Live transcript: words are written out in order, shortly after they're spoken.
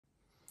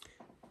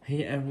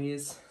Hey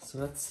Aries, so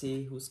let's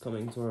see who's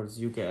coming towards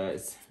you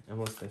guys and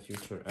what's the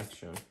future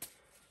action.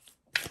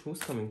 Who's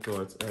coming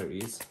towards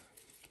Aries?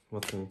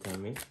 What can you tell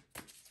me?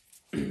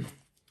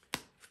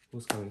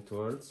 Who's coming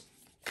towards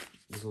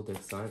the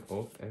zodiac sign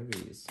of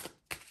Aries?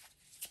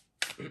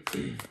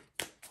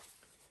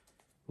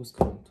 Who's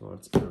coming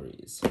towards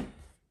Aries?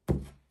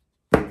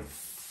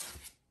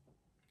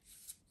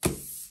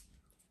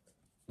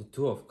 The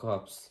Two of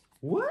Cups.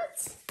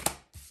 What?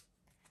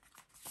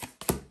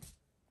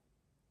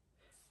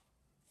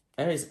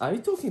 Aries, are you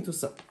talking to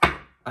some...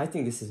 I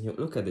think this is new.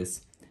 Look at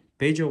this.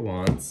 Page of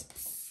Wands,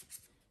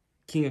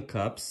 King of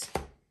Cups,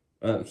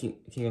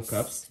 King of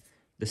Cups,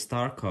 the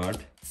Star card,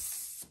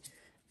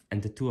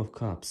 and the Two of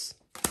Cups.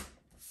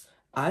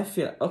 I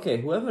feel...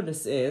 Okay, whoever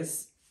this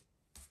is...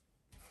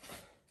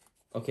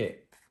 Okay,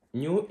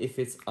 new if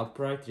it's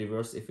upright,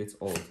 reverse if it's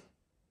old.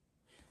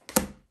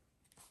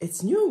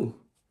 It's new!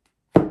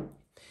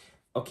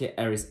 Okay,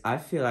 Aries, I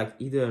feel like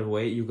either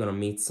way you're gonna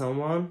meet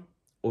someone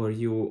or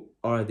you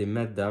already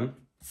met them.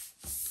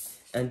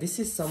 And this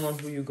is someone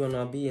who you're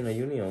gonna be in a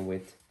union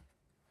with.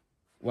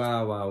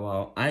 Wow, wow,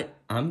 wow.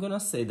 I'm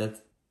gonna say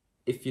that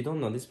if you don't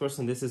know this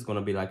person, this is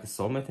gonna be like a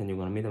soulmate and you're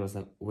gonna meet them. It's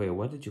like, wait,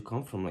 where did you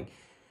come from? Like,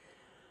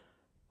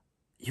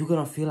 you're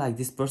gonna feel like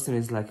this person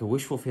is like a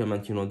wish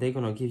fulfillment, you know, they're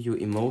gonna give you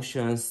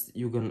emotions.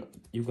 You're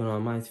gonna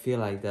might feel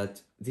like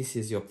that this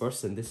is your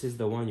person, this is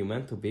the one you're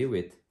meant to be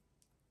with.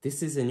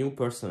 This is a new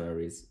person,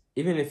 Aries.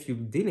 Even if you're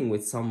dealing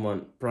with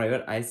someone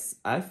prior,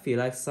 I feel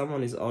like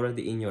someone is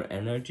already in your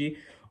energy,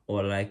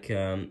 or like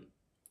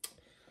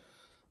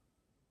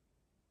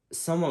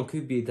someone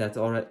could be that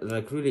already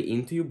like really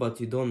into you,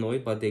 but you don't know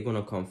it, but they're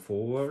gonna come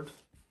forward.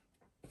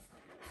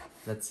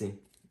 Let's see.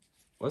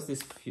 What's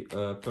this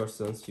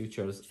person's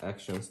future's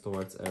actions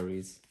towards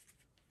Aries?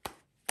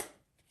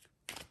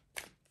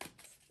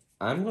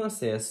 I'm gonna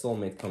say a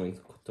soulmate coming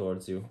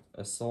towards you.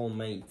 A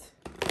soulmate.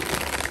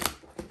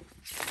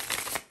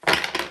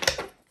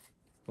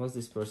 What's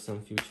this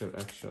person's future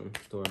action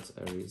towards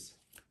Aries?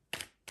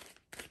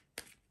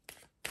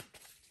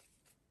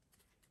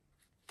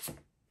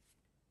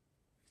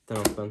 Ten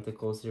of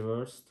Pentacles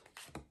reversed.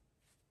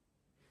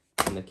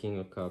 And the King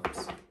of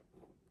Cups.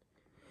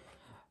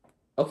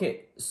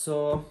 Okay,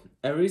 so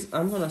Aries,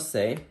 I'm gonna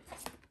say,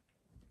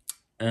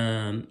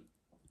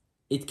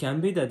 it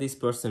can be that this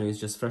person is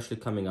just freshly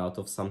coming out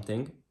of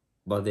something,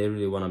 but they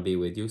really wanna be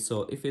with you.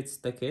 So if it's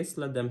the case,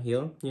 let them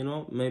heal, you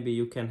know, maybe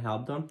you can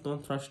help them,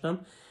 don't rush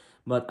them.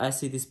 But I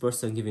see this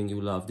person giving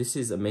you love. This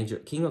is a major,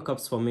 King of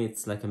Cups for me,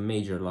 it's like a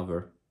major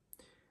lover.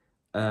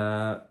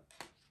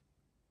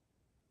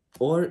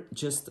 Or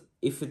just,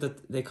 if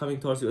they're coming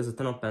towards you as a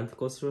Ten of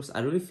Pentacles,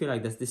 I really feel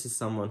like this is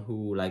someone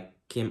who like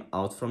came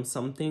out from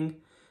something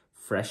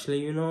freshly,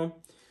 you know.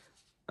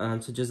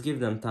 So just give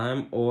them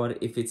time. Or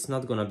if it's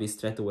not gonna be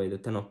straight away the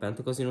Ten of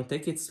Pentacles, you know,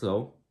 take it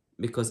slow.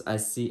 Because I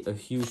see a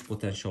huge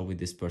potential with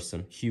this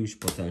person. Huge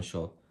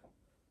potential.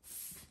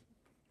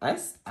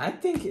 I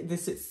think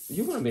this is...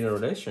 You're gonna be in a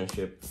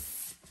relationship.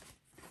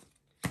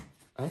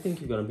 I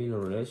think you're gonna be in a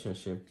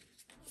relationship.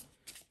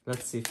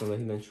 Let's see from the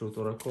Hidden Truth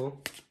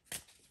Oracle.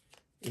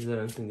 Is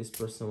there anything this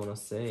person wanna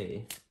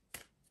say?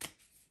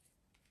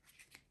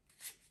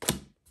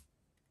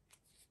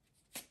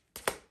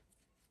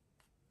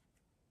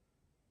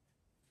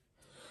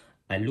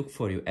 I look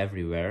for you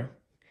everywhere.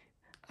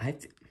 Are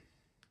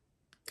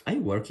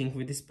you working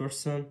with this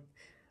person?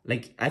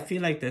 Like, I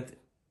feel like that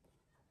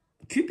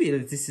could be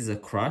that this is a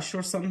crush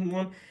or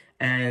someone,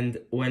 and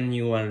when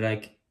you are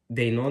like,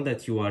 they know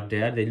that you are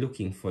there, they're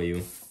looking for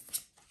you.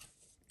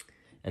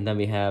 And then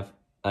we have,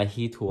 I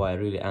hid who I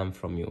really am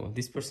from you.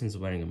 This person is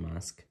wearing a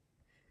mask.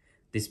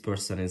 This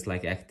person is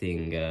like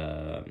acting,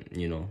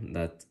 you know,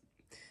 that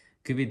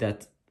could be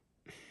that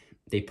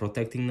they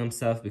protecting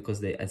themselves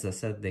because they, as I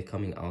said, they're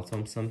coming out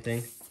from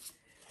something.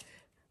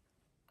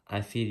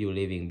 I feel you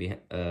leaving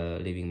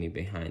me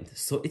behind.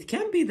 So it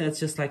can be that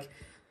just like,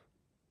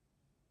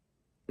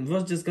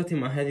 what just got in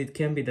my head, it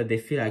can be that they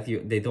feel like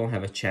they don't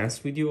have a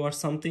chance with you or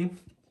something.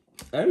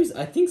 Aries,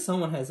 I think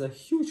someone has a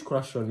huge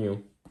crush on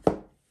you.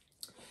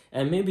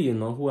 And maybe you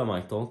know who am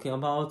I talking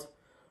about.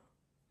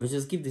 But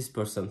just give this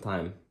person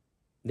time.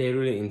 They're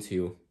really into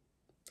you.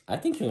 I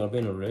think you're gonna be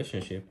in a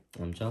relationship.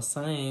 I'm just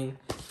saying.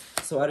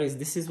 So Aries,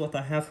 this is what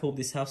I have. Hope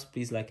this helps.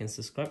 Please like and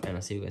subscribe. And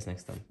I'll see you guys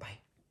next time. Bye.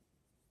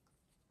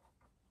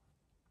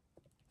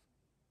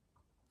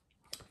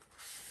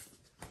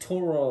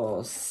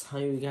 Taurus, how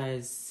you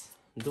guys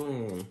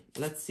doing?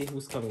 Let's see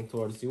who's coming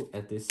towards you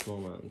at this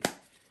moment.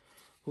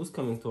 Who's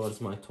coming towards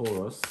my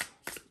Taurus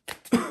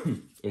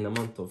in the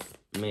month of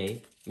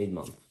May,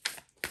 mid-month?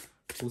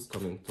 Who's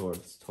coming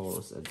towards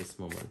Taurus at this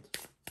moment?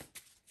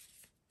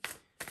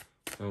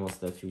 And what's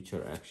their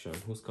future action?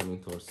 Who's coming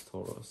towards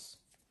Taurus?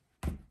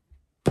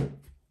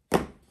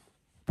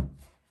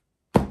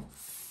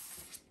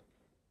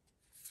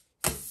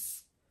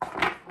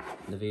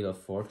 The Wheel of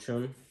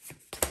Fortune.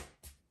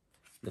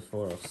 The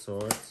Four of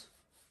Swords.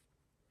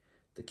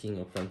 The King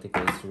of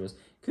Pentacles.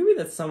 Could be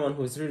that someone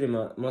who is really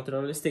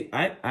materialistic.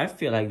 I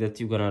feel like that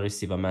you're gonna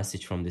receive a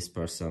message from this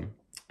person.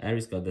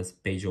 Aries got this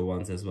Page of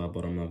Wands as well,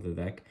 bottom of the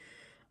deck.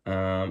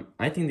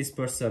 I think this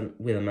person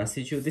will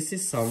message you. This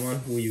is someone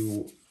who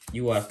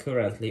you are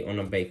currently on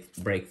a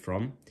break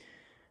from.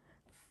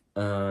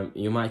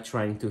 You might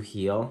trying to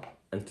heal,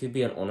 and could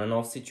be an on and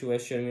off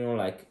situation, you know,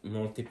 like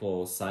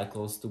multiple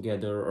cycles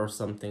together or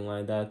something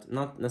like that.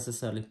 Not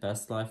necessarily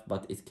past life,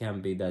 but it can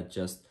be that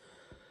just,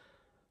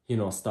 you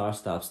know, start,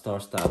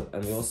 stop.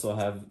 And we also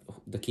have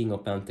the King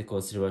of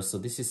Pentacles reverse. So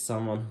this is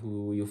someone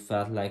who you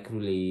felt like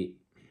really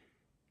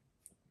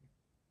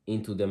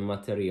into the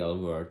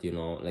material world, you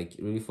know, like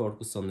really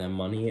focus on their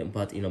money,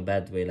 but in a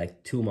bad way,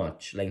 like too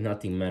much, like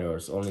nothing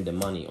matters, only the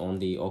money,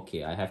 only,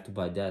 okay, I have to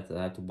buy that,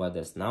 I have to buy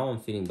this. Now I'm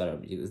feeling better.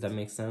 Does that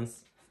make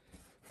sense?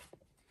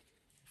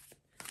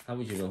 How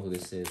would you know who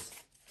this is?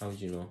 How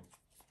would you know,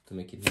 to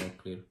make it more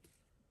clear?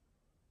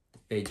 The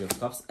Page of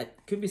Cups. It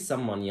could be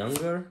someone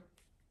younger.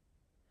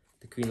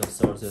 The Queen of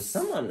Swords. There's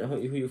someone who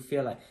you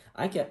feel like,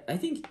 I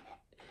think,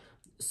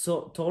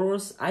 so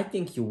Taurus, I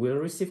think you will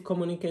receive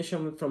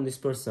communication from this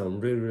person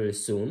really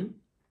soon.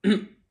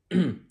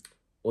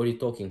 Or you're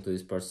talking to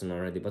this person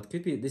already, but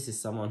could be this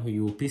is someone who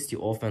you pissed you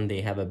off and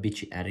they have a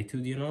bitchy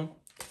attitude, you know?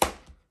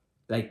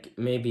 Like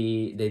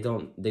maybe they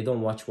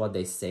don't watch what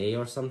they say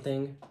or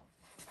something.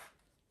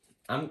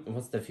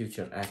 What's the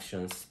future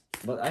actions?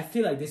 But I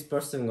feel like this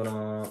person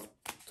gonna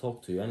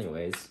talk to you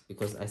anyways,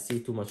 because I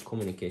see too much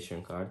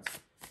communication cards.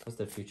 What's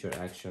the future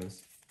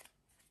actions?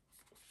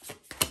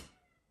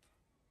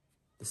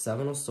 The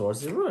Seven of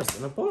Swords reversed,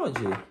 an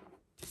apology.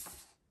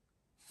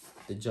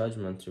 The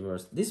Judgment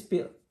reversed. This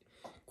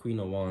Queen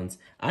of Wands.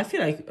 I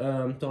feel like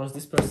Taurus,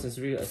 this person is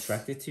really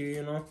attracted to you,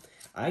 you know.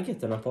 I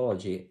get an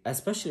apology,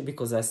 especially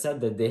because I said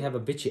that they have a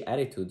bitchy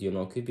attitude, you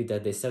know. Could be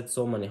that they said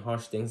so many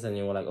harsh things and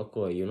you were like,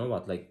 okay, you know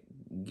what, like,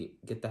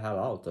 get the hell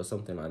out or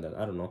something like that.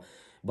 I don't know.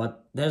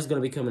 But there's gonna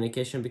be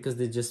communication because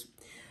they just,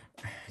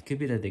 could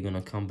be that they're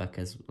gonna come back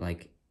as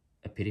like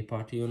a pity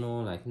party, you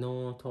know, like,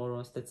 no,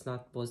 Taurus, that's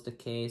not was the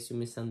case, you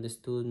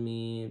misunderstood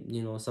me,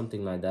 you know,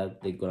 something like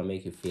that. They're gonna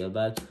make you feel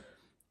bad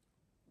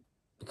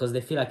because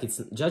they feel like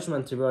it's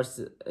Judgment reverse.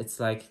 It's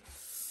like,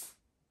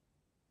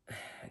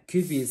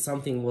 could be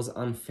something was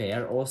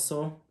unfair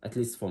also, at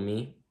least for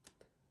me,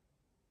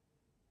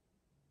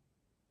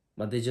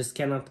 but they just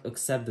cannot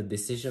accept the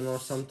decision or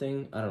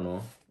something. I don't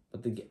know,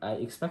 but I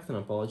expect an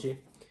apology.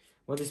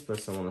 What does this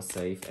person want to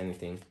say, if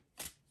anything?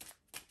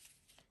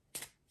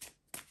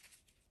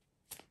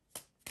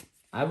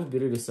 I would be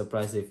really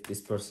surprised if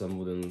this person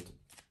wouldn't,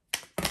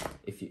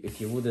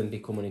 if you wouldn't be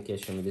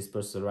communication with this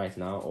person right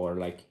now or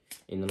like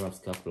in the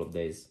next couple of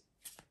days.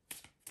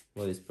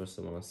 What does this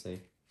person want to say?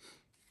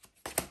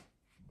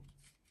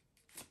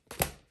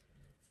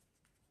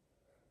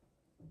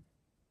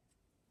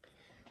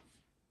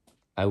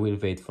 I will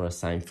wait for a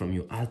sign from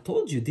you. I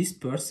told you this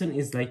person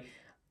is like,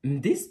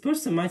 this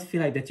person might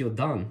feel like that you're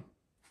done.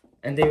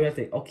 And they will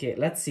think, okay,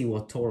 let's see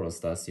what Taurus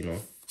does, you know.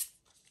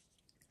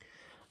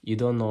 You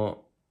don't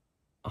know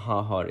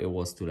how hard it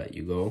was to let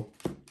you go.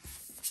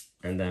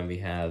 And then we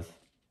have,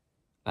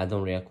 I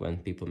don't react when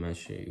people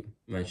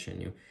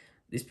mention you.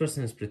 This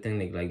person is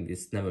pretending like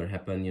this never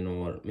happened, you know,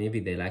 or maybe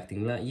they're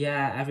acting like,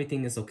 yeah,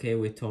 everything is okay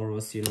with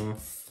Taurus, you know,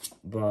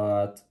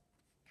 but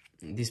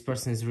this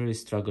person is really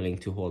struggling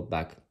to hold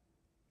back.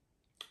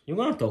 You're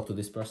gonna talk to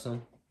this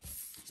person.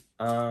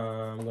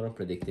 I'm gonna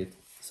predict it.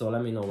 So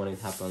let me know when it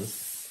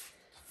happens.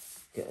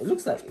 Okay, it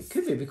looks like it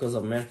could be because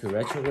of Mercury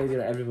retrograde.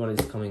 Everyone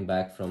is coming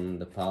back from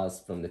the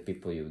past, from the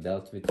people you've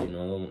dealt with. You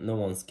know, no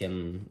one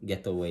can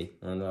get away.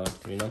 You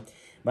know.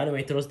 By the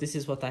way, Taurus, this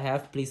is what I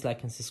have. Please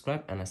like and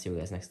subscribe, and I'll see you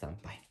guys next time.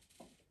 Bye.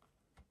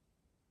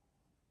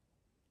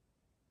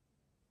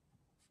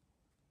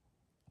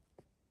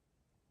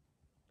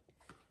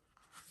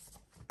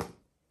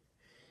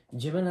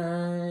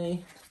 Gemini.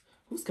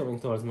 Who's coming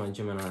towards my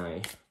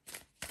Gemini?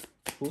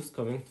 Who's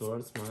coming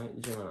towards my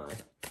Gemini?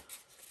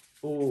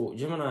 Oh,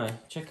 Gemini,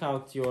 check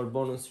out your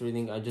bonus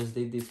reading. I just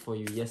did it for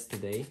you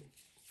yesterday.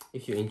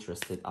 If you're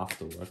interested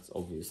afterwards,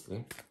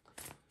 obviously.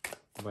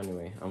 But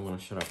anyway, I'm gonna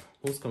shut up.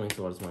 Who's coming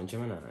towards my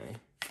Gemini?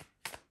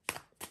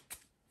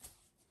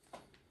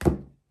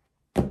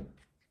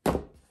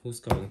 Who's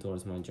coming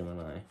towards my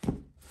Gemini?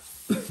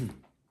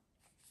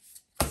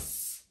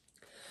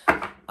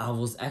 I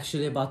was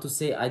actually about to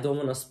say I don't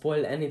want to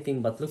spoil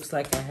anything, but looks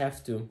like I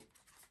have to.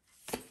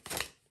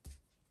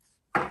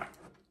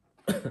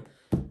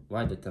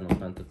 Why the Ten of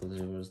Pentacles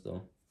reverse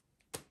though?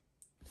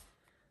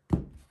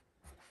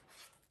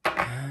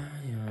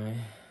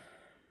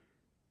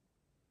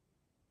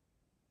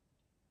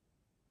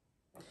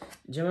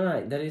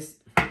 Gemini, there is...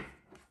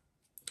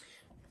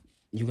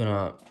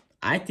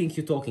 I think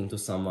you're talking to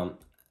someone.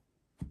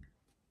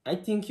 I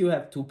think you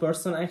have two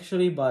person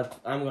actually, but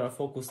I'm gonna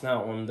focus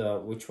now on the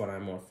which one I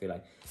more feel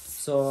like.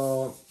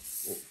 So,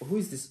 who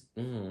is this?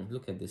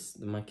 Look at this,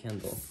 my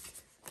candle.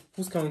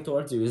 Who's coming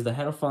towards you is the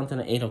Hierophant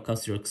and the Eight of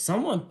Cups.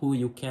 Someone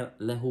who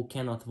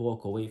cannot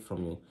walk away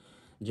from you.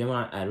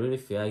 Gemini, I really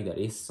feel like there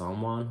is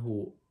someone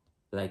who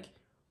like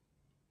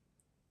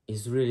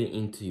is really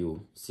into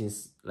you,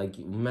 since like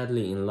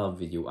madly in love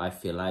with you. I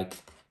feel like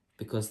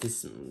because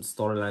this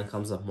storyline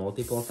comes up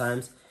multiple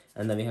times.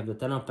 And then we have the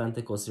Ten of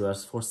Pentacles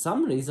reverse. For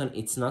some reason,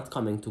 it's not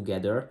coming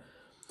together.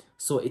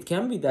 So it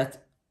can be that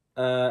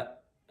a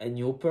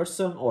new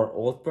person or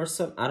old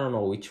person, I don't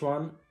know which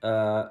one,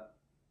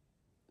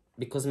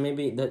 because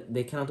maybe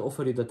they cannot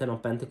offer you the Ten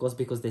of Pentacles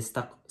because they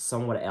stuck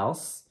somewhere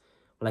else,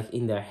 like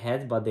in their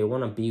head, but they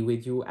want to be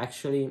with you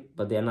actually,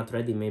 but they are not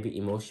ready maybe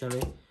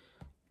emotionally.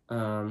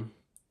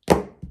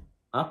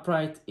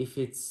 Upright if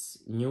it's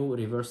new,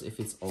 reverse if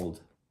it's old.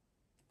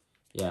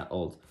 Yeah,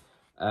 old.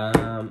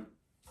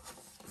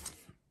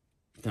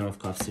 Ten of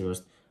Cups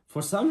reversed.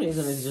 For some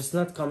reason, it's just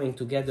not coming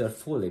together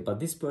fully. But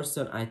this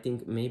person, I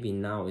think, maybe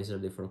now is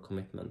ready for a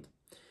commitment.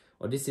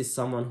 Or this is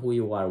someone who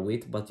you are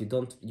with, but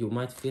you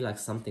might feel like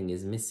something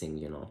is missing,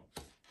 you know.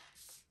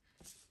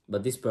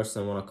 But this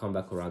person want to come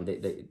back around.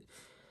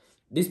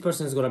 This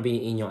person is going to be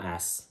in your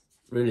ass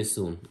really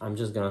soon. I'm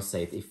just going to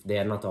say it if they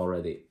are not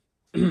already.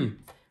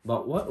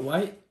 But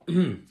why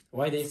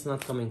it's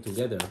not coming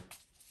together?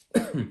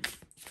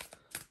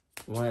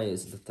 Why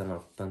is the Ten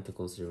of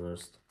Pentacles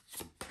reversed?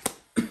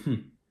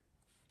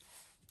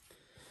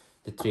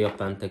 The Three of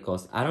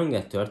Pentacles. I don't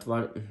get third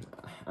one.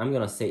 I'm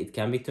gonna say it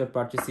can be third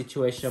party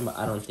situation, but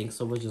I don't think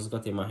so. What just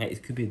got in my head,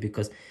 it could be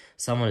because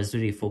someone is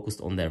really focused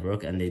on their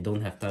work and they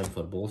don't have time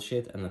for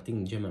bullshit. And I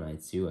think Gemini,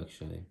 it's you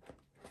actually.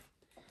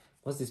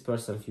 What's this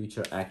person's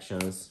future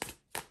actions?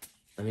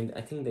 I mean,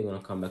 I think they're gonna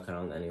come back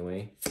around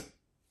anyway.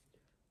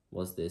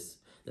 What's this?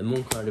 The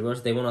Moon card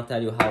reverse. They wanna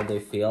tell you how they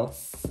feel.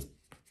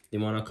 They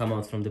wanna come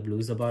out from the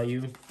blues about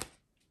you.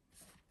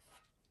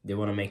 They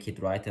wanna make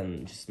it right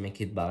and just make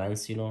it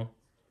balance, you know.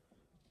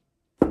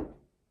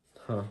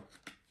 Huh.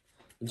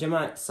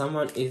 Gemini,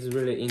 someone is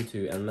really into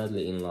you and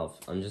madly in love.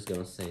 I'm just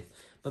gonna say.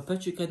 But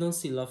Patrick, I don't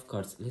see love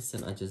cards.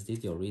 Listen, I just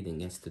did your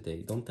reading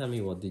yesterday. Don't tell me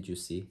what did you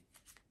see.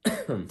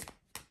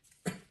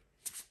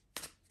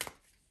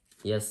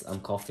 Yes, I'm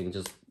coughing.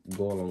 Just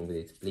go along with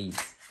it, please.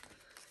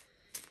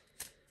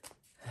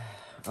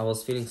 I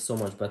was feeling so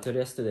much better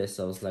yesterday,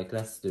 so I was like,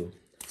 let's do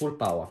full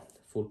power.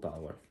 Full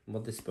power.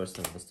 What this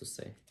person wants to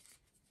say.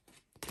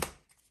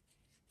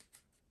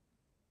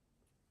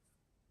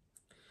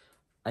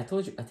 I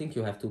told you, I think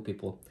you have two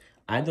people.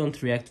 I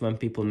don't react when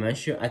people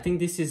mention. I think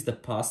this is the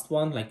past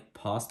one, like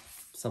past,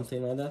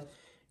 something like that.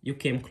 You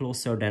came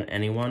closer than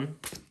anyone,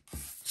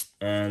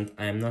 and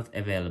I am not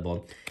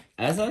available.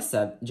 As I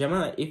said,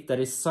 Gemini, if there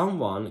is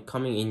someone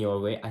coming in your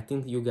way, I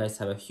think you guys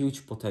have a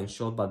huge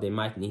potential, but they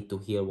might need to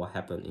hear what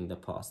happened in the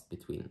past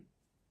between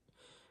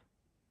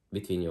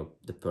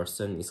the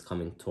person is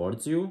coming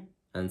towards you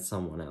and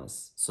someone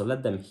else. So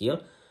let them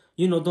heal.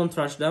 You know, don't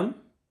rush them.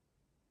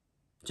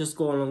 Just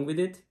go along with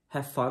it.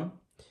 Have fun.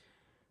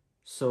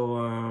 So,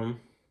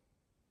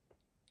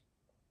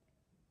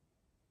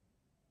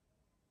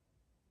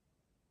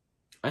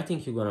 I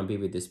think you're gonna be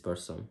with this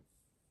person.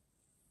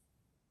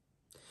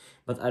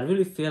 But I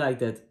really feel like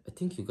that, I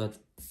think you got,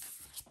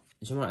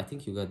 Gemini, I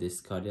think you got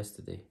this card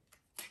yesterday.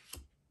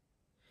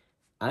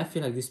 I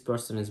feel like this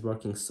person is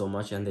working so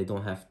much and they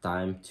don't have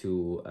time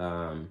to,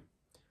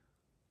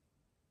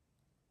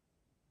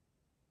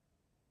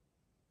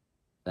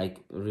 like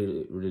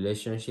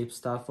relationship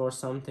stuff or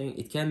something.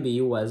 It can be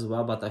you as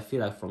well, but I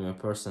feel like from your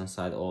person's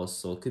side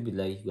also, it could be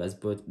like you guys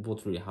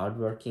both really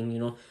hardworking, you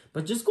know,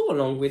 but just go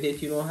along with it,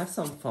 you know, have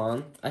some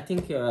fun. I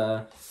think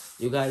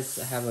you guys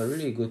have a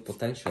really good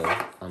potential.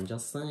 I'm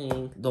just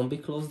saying, don't be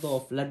closed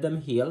off. Let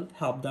them heal,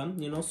 help them,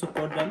 you know,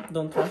 support them,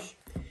 don't rush,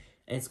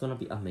 and it's gonna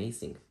be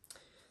amazing.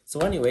 So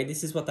anyway,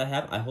 this is what I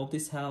have. I hope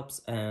this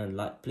helps, and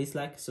please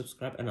like,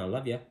 subscribe, and I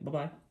love you. Bye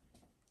bye.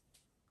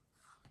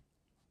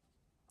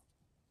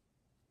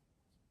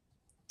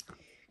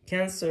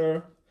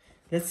 Cancer,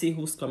 let's see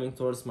who's coming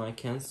towards my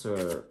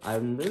Cancer.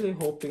 I'm really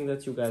hoping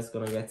that you guys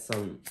gonna get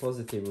some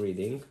positive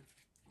reading.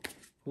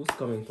 Who's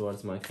coming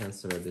towards my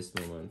Cancer at this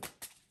moment?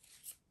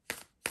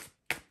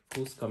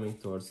 Who's coming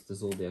towards the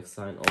zodiac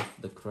sign of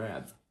the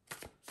Crab?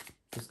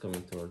 Who's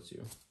coming towards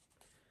you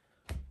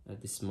at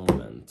this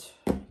moment?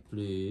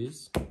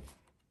 Please.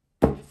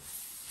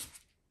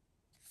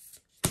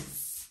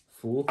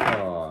 Full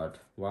card.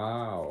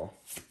 Wow.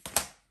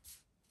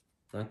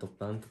 Knight of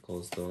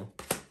Pentacles though.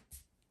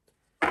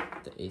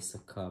 The Ace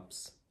of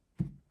Cups,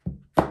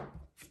 the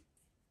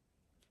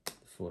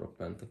Four of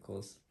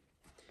Pentacles.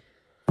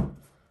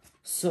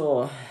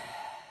 So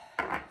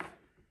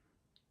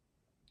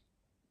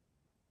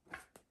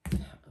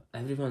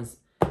everyone's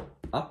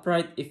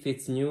upright if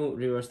it's new,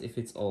 reversed if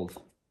it's old.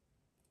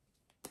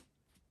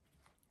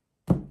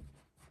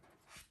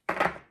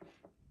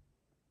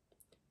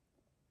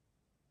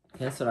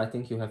 Cancer, I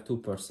think you have two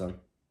person.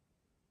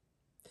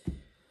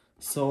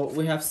 So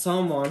we have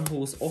someone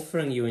who's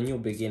offering you a new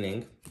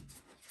beginning.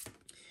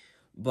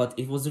 But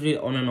it was really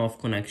on and off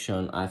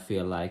connection. I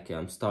feel like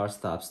start,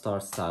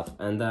 stop.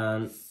 And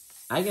then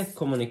I get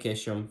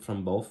communication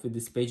from both with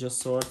this Page of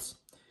Swords.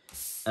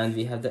 And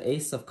we have the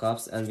Ace of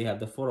Cups and we have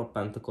the Four of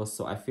Pentacles.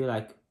 So I feel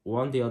like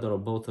one, the other, or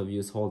both of you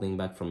is holding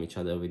back from each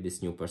other with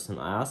this new person.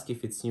 I ask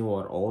if it's new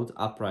or old.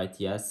 Upright,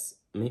 yes.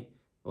 Me?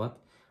 What?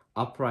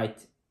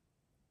 Upright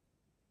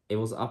It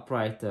was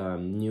upright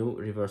new,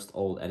 reversed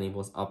old, and it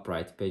was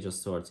upright, Page of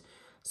Swords.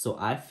 So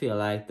I feel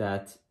like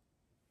that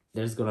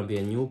there's gonna be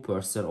a new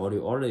person, or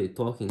you're already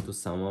talking to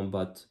someone,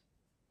 but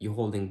you're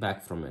holding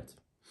back from it.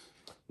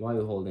 Why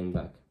are you holding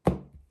back?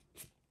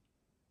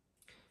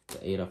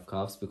 The Eight of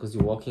Cups, because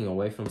you're walking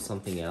away from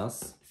something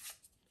else,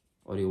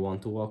 or you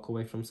want to walk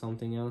away from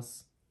something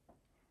else,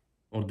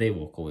 or they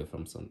walk away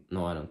from some.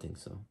 No, I don't think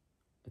so.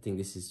 I think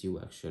this is you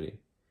actually.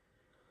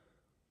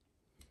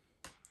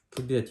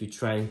 Could be that you're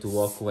trying to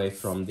walk away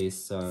from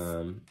this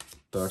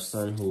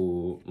person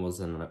who was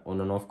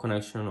on and off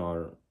connection,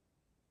 or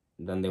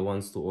then they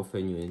want to offer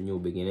you a new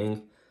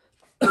beginning.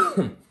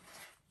 I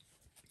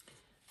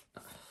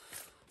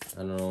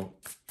don't know.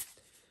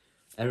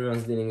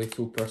 Everyone's dealing with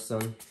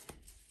two-person.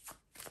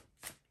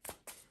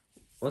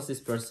 What's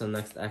this person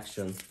next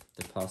action?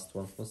 The past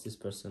one. What's this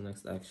person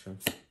next action?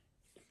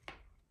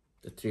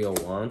 The Three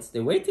of Wands.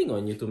 They're waiting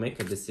on you to make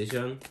a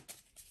decision.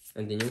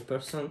 And the new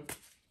person.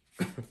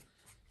 The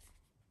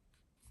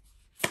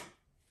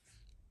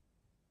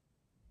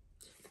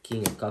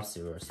King of Cups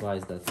reverse. Why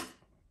is that?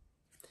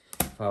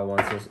 Five of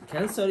Wands reverse.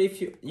 Cancer,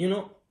 if you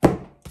know,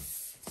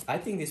 I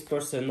think this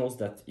person knows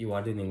that you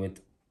are dealing with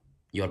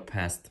your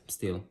past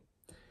still.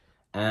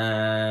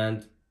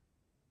 And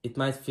it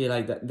might feel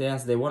like that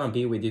they want to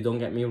be with you, don't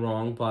get me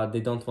wrong, but they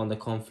don't want the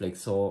conflict,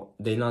 so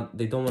they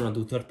don't want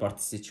to do third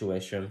party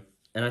situation.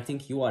 And I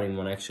think you are in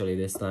one actually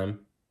this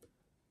time.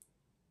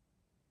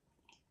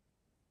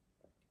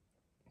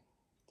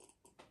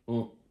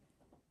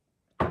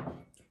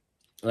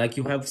 Like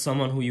you have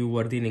someone who you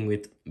were dealing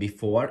with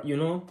before, you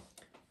know,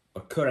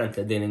 or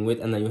currently dealing with,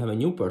 and then you have a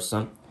new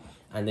person,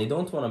 and they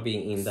don't want to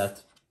be in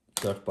that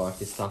third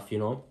party stuff, you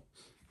know.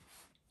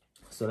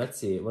 So let's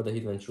see what the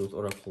Hidden Truth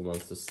Oracle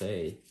wants to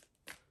say.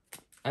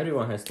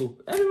 Everyone is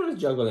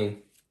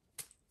juggling.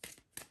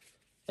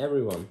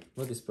 Everyone.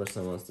 What this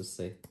person wants to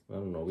say. I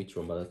don't know which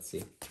one, but let's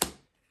see.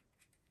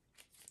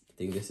 I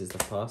think this is the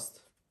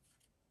past.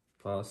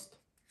 Past.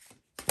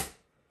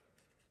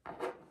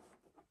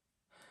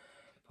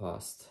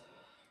 Past.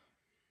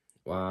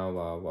 Wow,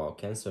 wow, wow.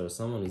 Cancer,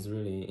 someone is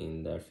really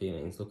in their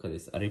feelings. Look at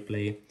this. I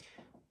replay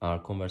our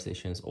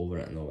conversations over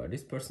and over.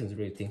 This person is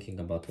really thinking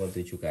about what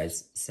did you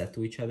guys said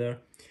to each other.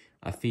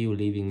 I feel you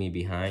leaving me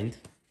behind.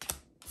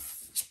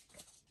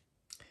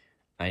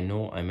 I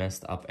know I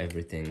messed up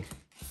everything.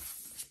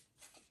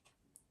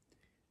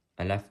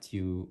 I left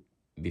you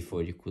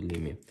before you could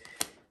leave me.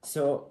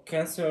 So,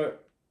 Cancer,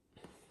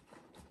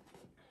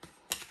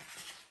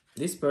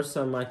 this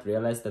person might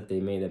realize that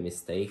they made a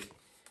mistake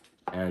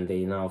and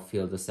they now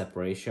feel the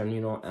separation, you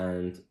know,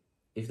 and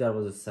if there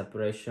was a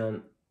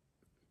separation,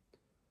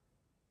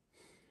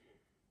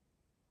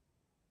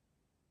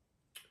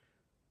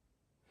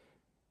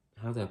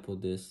 how do I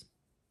put this?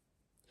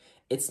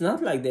 It's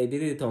not like they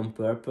did it on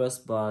purpose,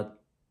 but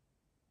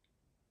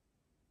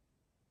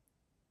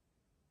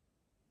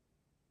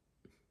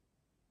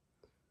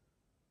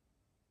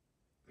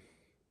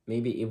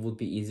maybe it would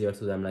be easier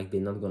to them, like they're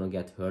not gonna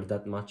get hurt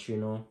that much, you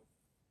know.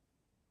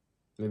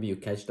 Maybe you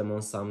catch them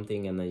on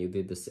something and then you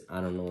did this,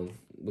 I don't know.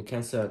 The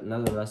Cancer,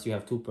 nonetheless, you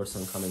have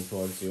two-person coming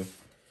towards you.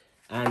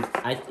 And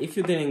if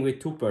you're dealing with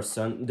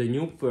two-person, the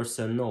new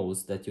person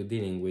knows that you're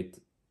dealing with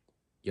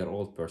your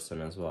old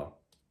person as well.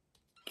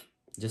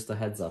 Just a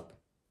heads up.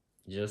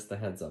 Just a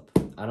heads up.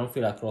 I don't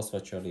feel like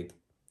cross-watcher lead.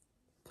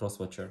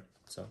 Cross-watcher.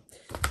 So,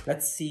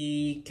 let's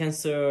see.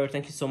 Cancer,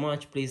 thank you so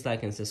much. Please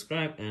like and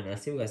subscribe. And I'll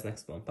see you guys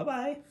next one.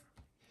 Bye-bye.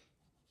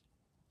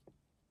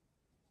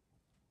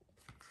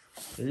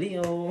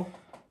 Leo,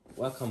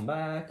 welcome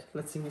back.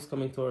 Let's see who's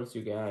coming towards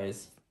you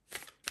guys.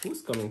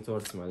 Who's coming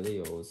towards my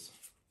Leos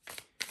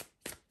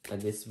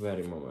at this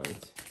very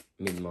moment,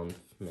 mid-month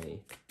May?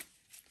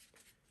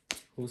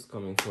 Who's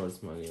coming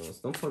towards my Leos?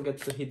 Don't forget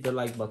to hit the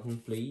like button,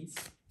 please.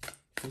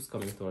 Who's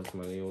coming towards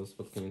my Leos?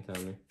 What can you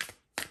tell me?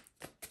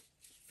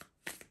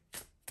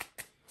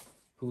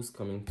 Who's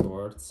coming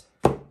towards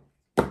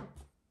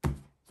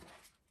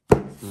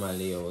my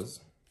Leos?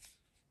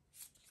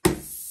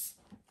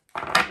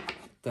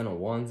 Ten of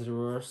Wands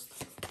reversed.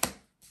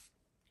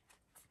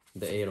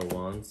 The Eight of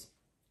Wands.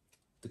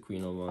 The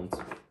Queen of Wands.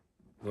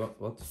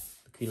 What?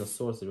 The Queen of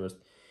Swords reversed.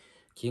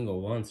 King of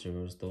Wands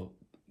reversed though.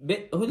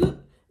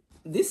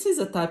 This is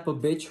a type of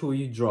bitch who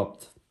you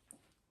dropped.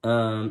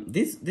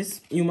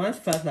 This you might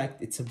felt like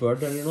it's a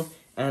burden, you know,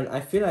 and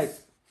I feel like,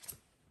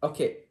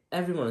 okay,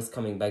 everyone is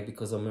coming back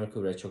because of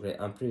Mercury retrograde,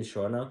 I'm pretty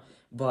sure now,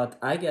 but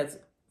I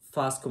get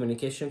fast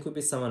communication, could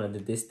be someone at the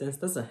distance,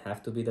 doesn't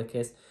have to be the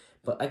case,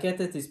 but I get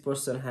that this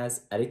person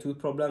has attitude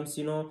problems,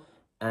 you know,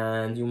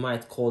 and you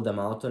might call them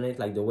out on it,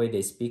 like the way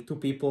they speak to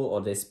people,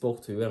 or they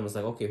spoke to you and was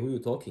like, okay, who are you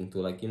talking to,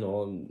 like, you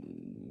know,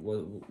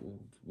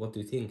 what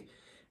do you think?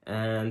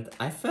 And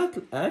I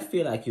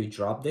feel like you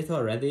dropped it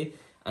already,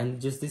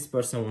 and just this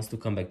person wants to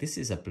come back. This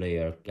is a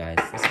player, guys.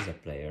 This is a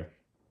player.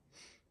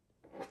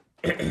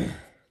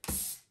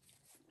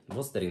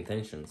 What's their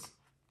intentions?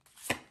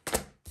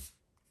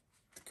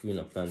 The Queen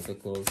of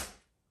Pentacles.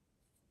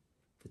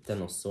 The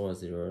Ten of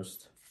Swords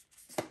reversed.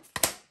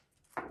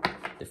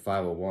 The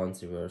Five of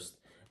Wands reversed.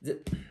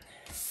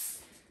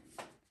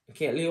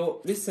 Okay, Leo,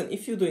 listen,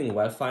 if you're doing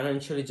well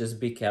financially, just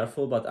be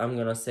careful, but I'm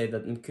gonna say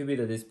that it could be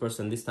that this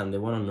person this time, they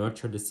want to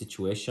nurture the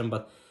situation,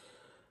 but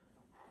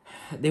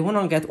they want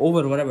to get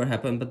over whatever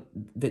happened, but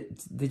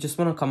they just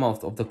want to come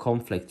out of the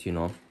conflict, you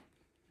know.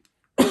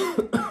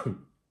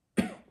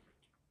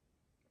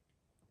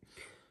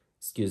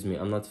 Excuse me,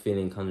 I'm not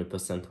feeling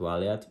 100%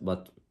 well yet,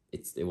 but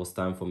it was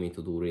time for me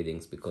to do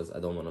readings because I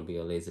don't want to be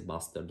a lazy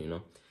bastard, you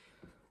know.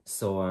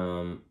 So, I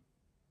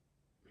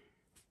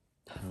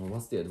don't know,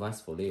 what's the advice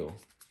for Leo?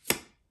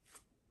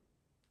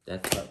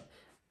 That's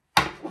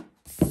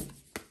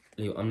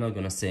Leo, I'm not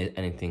gonna say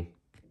anything.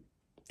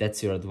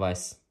 That's your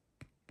advice.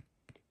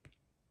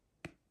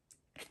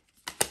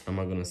 I'm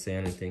not gonna say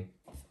anything.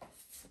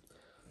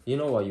 You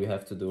know what you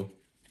have to do.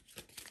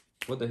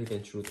 What the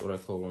Hidden Truth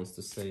Oracle wants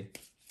to say.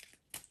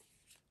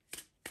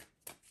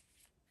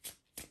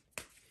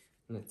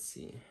 Let's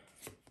see.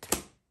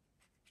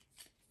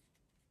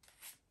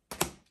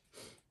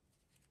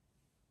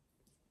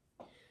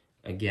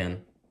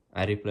 Again,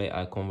 I replay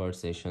our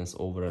conversations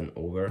over and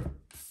over.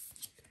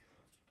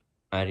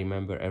 I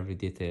remember every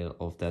detail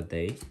of that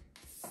day.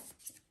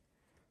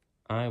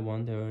 I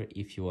wonder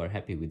if you are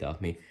happy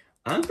without me.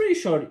 I'm pretty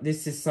sure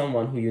this is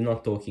someone who you're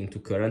not talking to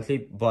currently,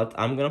 but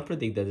I'm gonna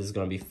predict that there's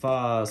gonna be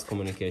fast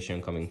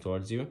communication coming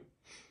towards you.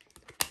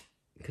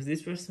 Because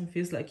this person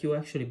feels like you're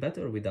actually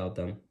better without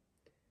them.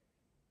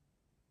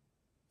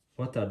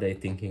 What are they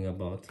thinking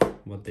about?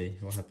 What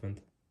happened?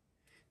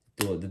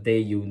 The day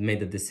you made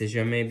the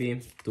decision,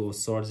 maybe? Two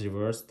swords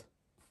reversed?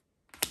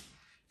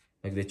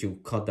 Like that you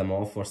cut them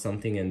off or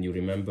something and you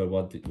remember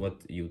what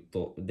you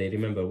told, they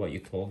remember what you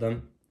told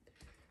them.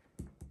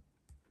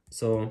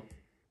 So,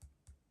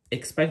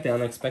 expect the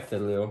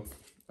unexpected, Leo.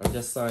 I'm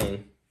just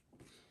saying.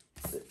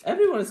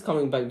 Everyone is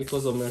coming back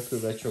because of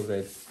Mercury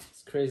retrograde.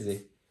 It's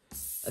crazy.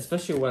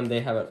 Especially when they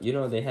have,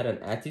 they had an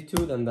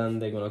attitude and then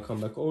they're gonna come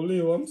back. Oh,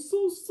 Leo, I'm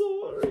so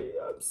sorry.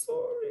 I'm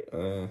sorry.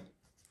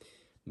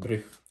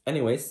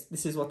 Anyways,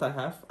 this is what I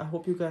have. I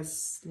hope you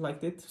guys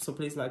liked it. So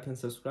please like and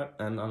subscribe.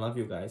 And I love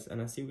you guys.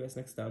 And I'll see you guys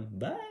next time.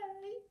 Bye.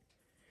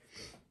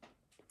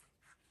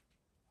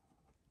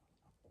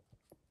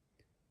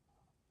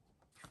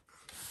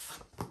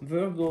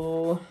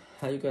 Virgo,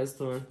 how you guys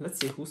doing? Let's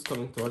see who's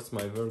coming towards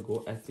my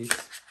Virgo at this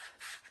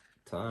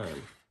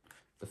time.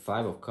 The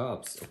Five of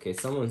Cups. Okay,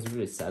 someone's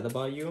really sad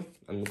about you.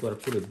 I'm gonna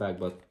put it back,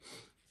 but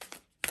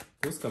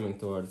who's coming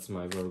towards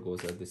my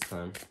Virgos at this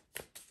time?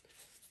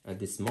 At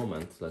this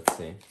moment, let's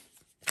say.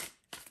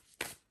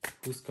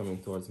 Who's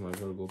coming towards my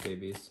Virgo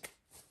babies?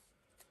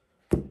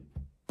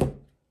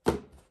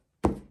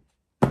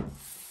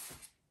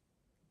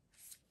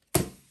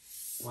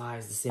 Why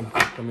is the same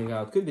card coming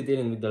out? Could be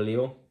dealing with the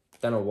Leo.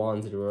 10 of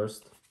Wands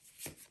reversed.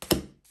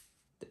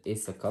 The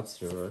Ace of Cups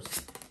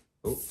reversed.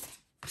 Oh.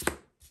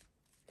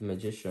 The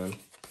Magician.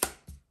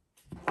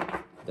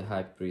 The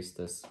High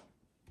Priestess.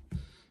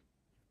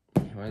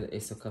 Why the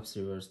Ace of Cups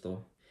reversed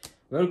though?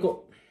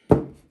 Virgo,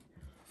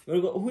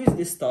 who is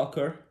this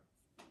stalker?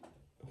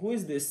 Who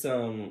is this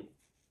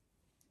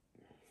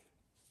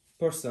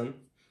person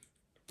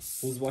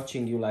who's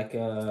watching you like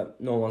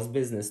no one's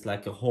business,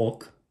 like a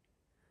hawk?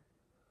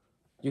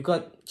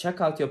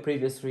 Check out your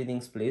previous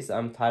readings, please.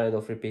 I'm tired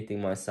of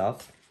repeating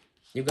myself.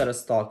 You got a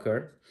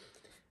stalker.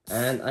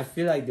 And I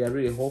feel like they're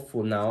really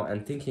hopeful now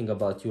and thinking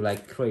about you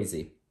like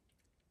crazy.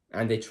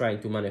 And they're trying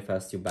to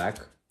manifest you back.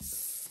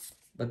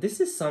 But this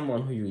is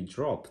someone who you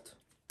dropped.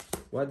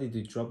 Why did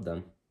you drop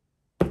them?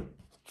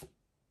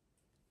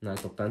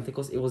 Knight of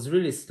Pentacles. It was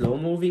really slow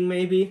moving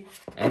maybe.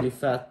 And you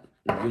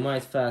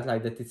might felt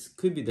like that it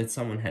could be that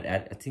someone had,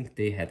 I think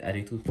they had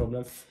attitude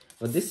problem.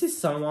 But this is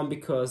someone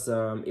because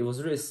it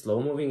was really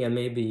slow moving and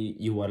maybe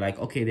you were like,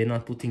 okay, they're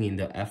not putting in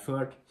the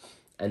effort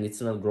and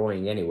it's not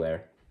growing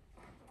anywhere.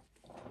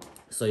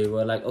 So you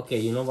were like, okay,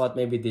 you know what,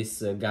 maybe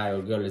this guy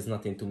or girl is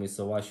not into me,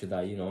 so why should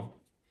I,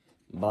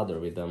 bother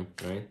with them,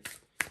 right?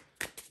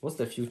 What's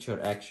the future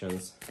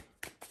actions?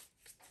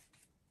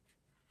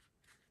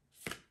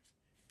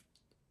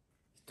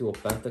 Two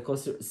of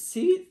Pentacles.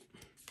 See?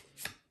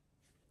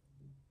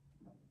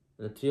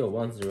 The Three of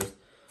Wands reversed.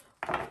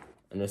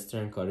 And the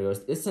Strength card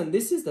reversed. Listen,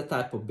 this is the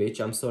type of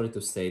bitch, I'm sorry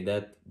to say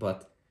that,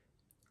 but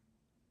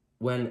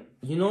when,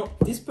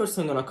 this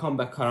person gonna come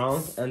back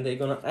around and they're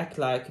gonna act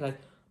like,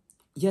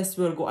 yes,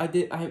 Virgo,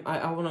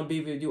 I wanna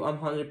be with you, I'm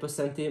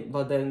 100% in,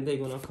 but then they're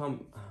gonna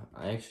come,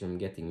 I actually am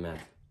getting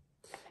mad.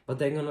 But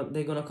they're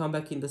gonna come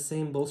back in the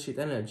same bullshit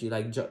energy,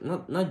 like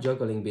not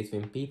juggling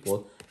between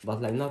people,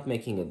 but like not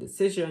making a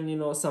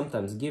decision,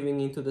 sometimes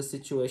giving into the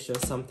situation,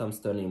 sometimes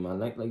turning my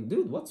neck, like,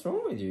 dude, what's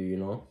wrong with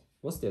you,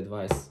 What's the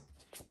advice?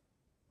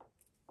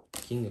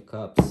 King of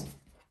Cups.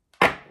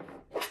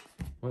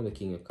 Why the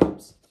King of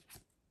Cups?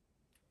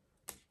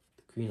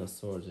 The Queen of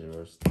Swords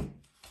reversed.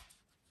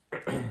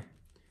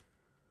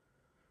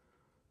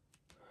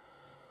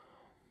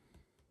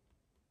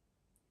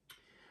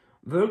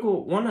 Virgo,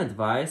 one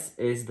advice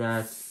is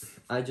that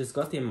I just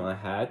got in my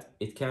head.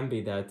 It can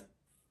be that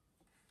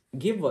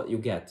give what you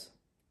get.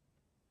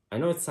 I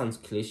know it sounds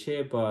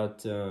cliche,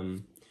 but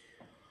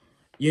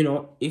You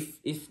know,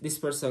 if this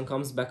person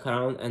comes back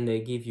around and they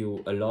give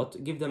you a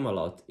lot, give them a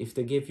lot. If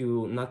they give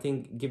you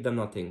nothing, give them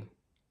nothing.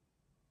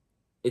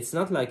 It's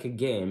not like a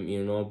game,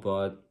 you know,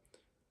 but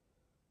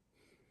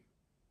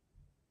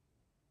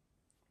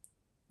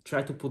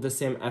try to put the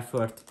same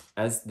effort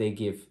as they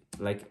give.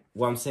 Like,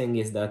 what I'm saying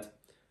is that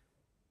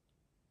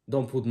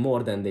don't put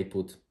more than they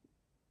put.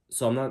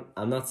 So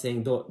I'm not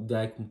saying don't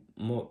like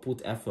more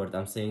put effort.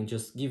 I'm saying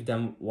just give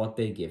them what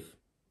they give,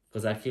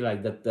 because I feel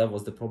like that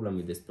was the problem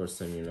with this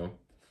person, you know.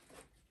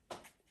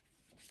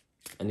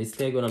 And it's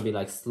still gonna be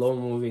like slow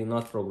moving,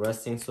 not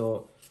progressing.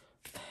 So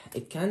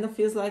it kind of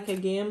feels like a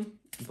game,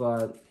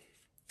 but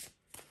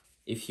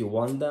if you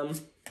want them,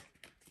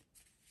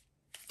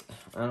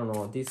 I don't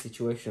know, these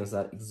situations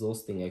are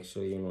exhausting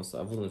actually, you know, so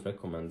I wouldn't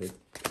recommend it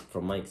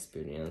from my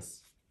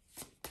experience.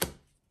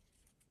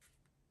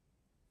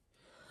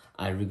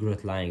 I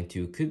regret lying to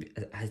you. Could be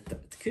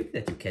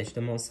that you catch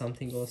them on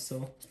something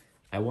also.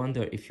 I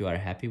wonder if you are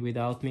happy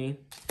without me.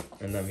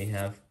 And then we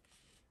have,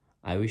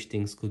 I wish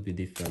things could be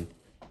different.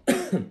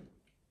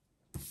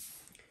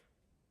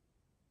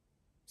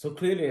 So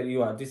clearly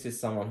this is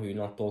someone who you're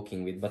not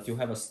talking with, but you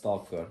have a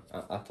stalker.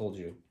 I told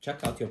you.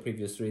 Check out your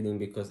previous reading,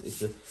 because it's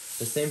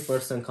the same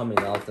person coming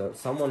out there.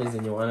 Someone is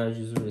in your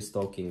energy, is really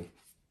stalking.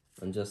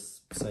 I'm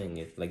just saying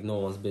it, like no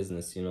one's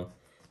business, you know.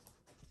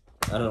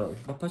 I don't know,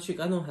 but Patrik,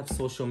 I don't have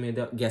social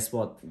media. Guess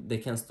what? They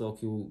can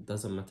stalk you,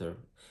 doesn't matter.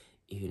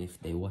 Even if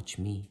they watch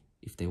me,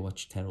 if they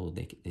watch tarot,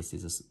 this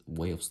is a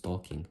way of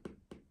stalking,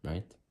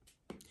 right?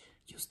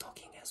 You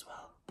stalking as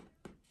well.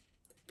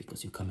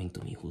 Because you're coming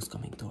to me, who's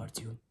coming towards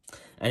you?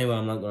 Anyway,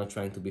 I'm not gonna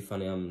try to be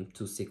funny, I'm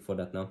too sick for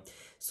that now.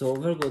 So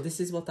Virgo, this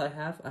is what I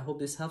have. I hope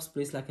this helps.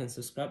 Please like and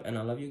subscribe, and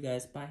I love you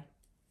guys. Bye.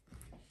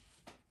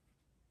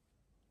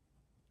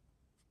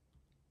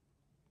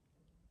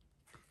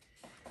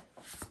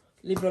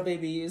 Libra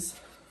babies.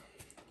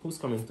 Who's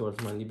coming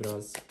towards my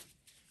Libras?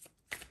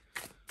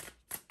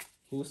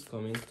 Who's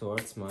coming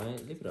towards my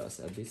Libras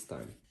at this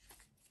time?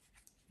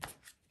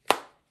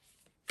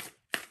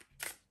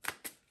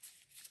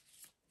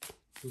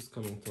 Who's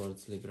coming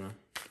towards Libra?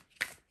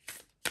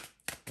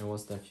 And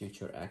what's their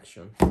future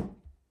action?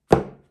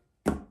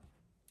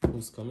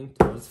 Who's coming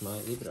towards my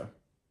Libra?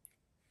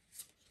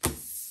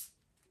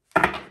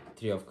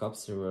 Three of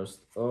Cups reversed.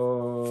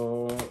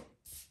 Oh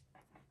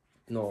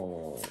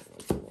no,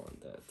 I don't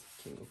want that.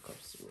 King of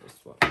Cups reversed.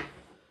 What?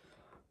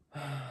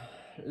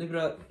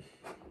 Libra,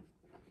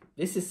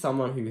 this is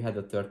someone who you had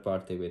a third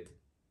party with.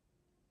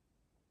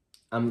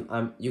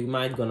 You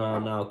might gonna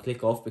now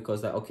click off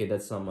because okay,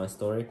 that's not my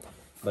story.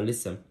 But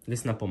listen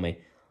up on me.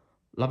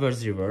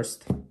 Lovers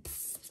reversed.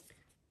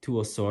 Two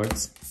of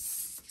Swords.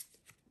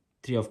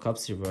 Three of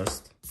Cups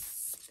reversed.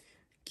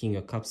 King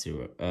of Cups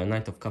reversed.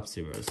 Knight of Cups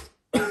reversed.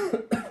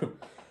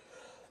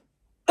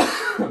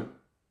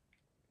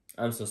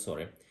 I'm so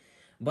sorry.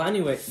 But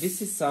anyway,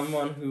 this is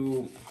someone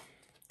who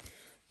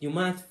you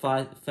might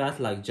felt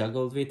like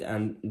juggled with,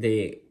 and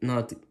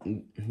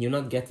you're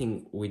not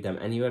getting with them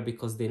anywhere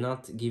because they're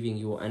not giving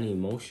you any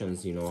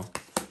emotions, you know.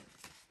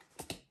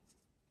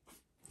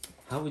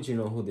 How would you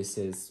know who this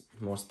is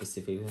more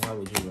specifically? How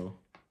would you know?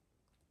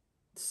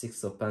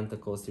 Six of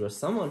Pentacles. You're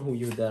someone who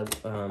you're there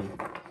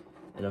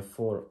in a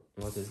four.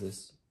 What is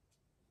this?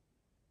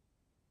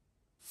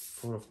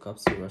 Four of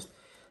Cups reversed.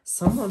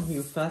 Someone who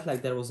you felt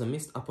like there was a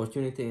missed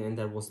opportunity and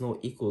there was no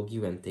equal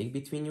give and take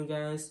between you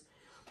guys.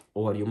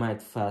 Or you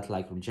might felt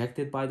like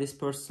rejected by this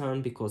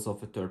person because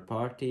of a third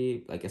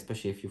party, like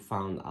especially if you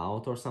found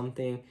out or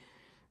something.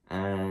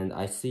 And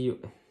I see you,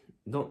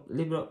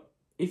 Libra,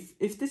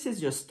 if this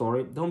is your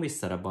story, don't be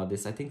sad about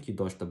this. I think you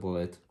dodged the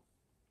bullet.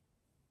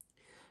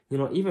 You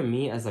know, even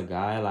me as a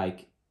guy,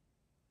 like,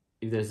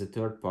 if there's a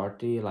third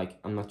party, like,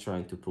 I'm not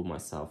trying to prove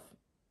myself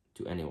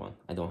to anyone.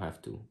 I don't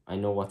have to. I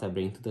know what I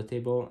bring to the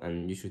table,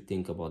 and you should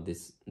think about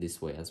this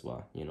way as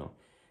well, you know.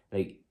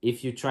 Like,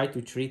 if you try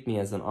to treat me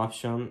as an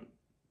option,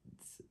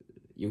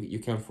 you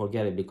can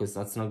forget it, because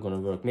that's not gonna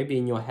work. Maybe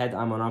in your head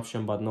I'm an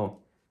option, but no.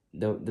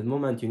 The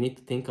moment you need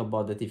to think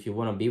about that, if you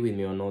want to be with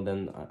me or no,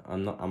 then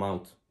I'm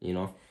out, you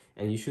know.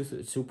 And you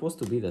supposed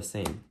to be the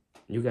same.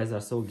 You guys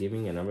are so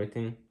giving and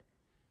everything.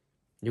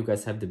 You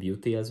guys have the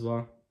beauty as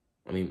well.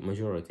 I mean,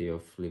 majority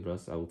of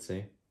Libras, I would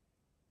say.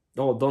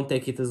 Oh, don't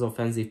take it as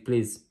offensive,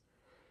 please.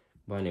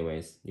 But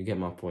anyways, you get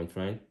my point,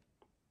 right?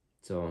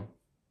 So,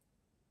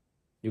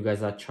 you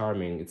guys are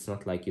charming. It's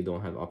not like you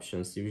don't have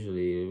options.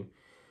 Usually,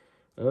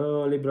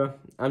 oh, Libra,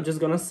 I'm just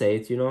gonna say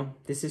it, you know.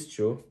 This is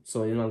true,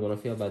 so you're not gonna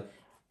feel bad.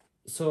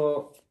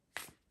 So,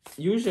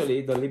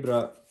 usually the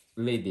Libra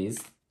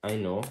ladies, I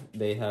know,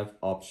 they have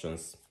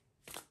options.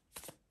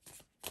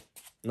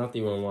 Not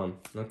even one,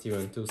 not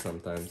even two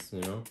sometimes,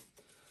 you know.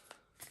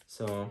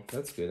 So,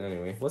 that's good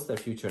anyway. What's their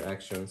future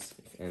actions,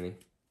 if any?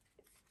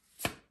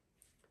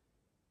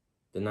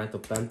 The Knight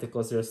of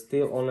Pentacles, they're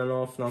still on and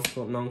off,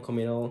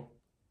 non-committal.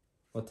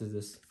 What is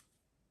this?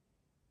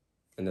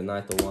 And the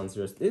Knight of Wands,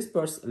 this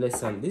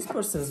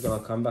person's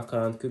gonna come back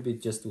around. Could be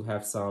just to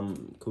have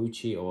some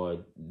coochie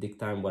or dick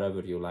time,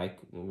 whatever you like,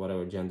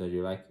 whatever gender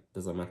you like,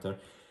 doesn't matter.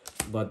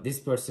 But this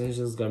person is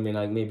just gonna be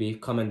like, maybe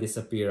come and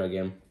disappear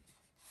again.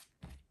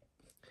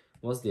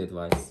 What's the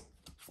advice?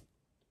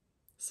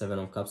 7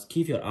 of Cups.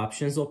 Keep your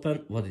options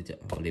open. What did you...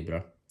 Oh,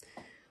 Libra.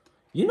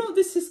 You know,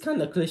 this is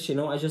kind of cliche, you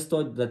know? I just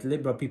thought that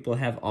Libra people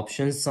have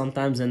options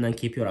sometimes, and then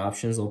keep your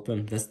options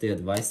open. That's the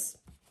advice.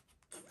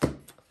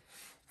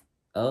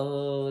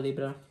 Oh,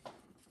 Libra.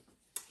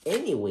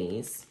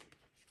 Anyways,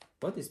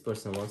 what this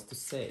person wants to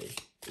say,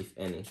 if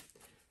any.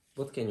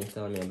 What can you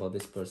tell me about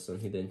this person?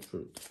 Hidden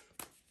truth.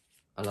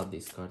 I love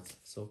these cards.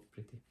 So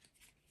pretty.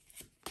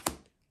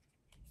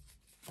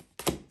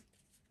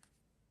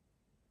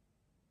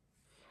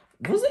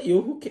 Was it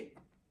you who came?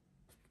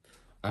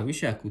 I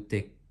wish I could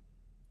take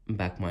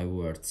back my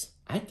words.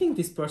 I think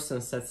this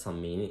person said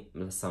some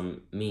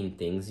mean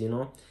things, you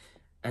know.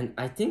 And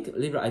I think,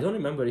 Libra, I don't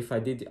remember if I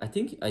did. I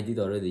think I did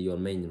already your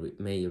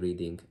May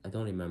reading. I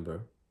don't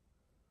remember.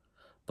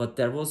 But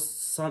there was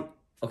some...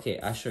 Okay,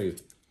 I'll show you.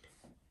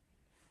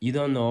 You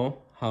don't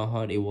know how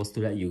hard it was to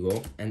let you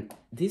go. And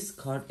this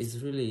card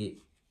is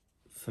really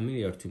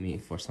familiar to me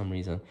for some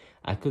reason.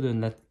 I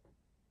couldn't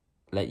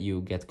let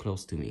you get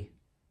close to me.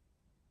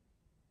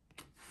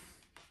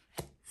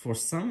 For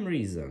some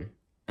reason.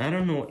 I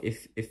don't know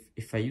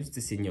if I used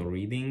this in your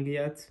reading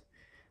yet.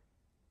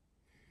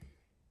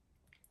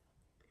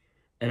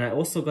 And I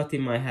also got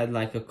in my head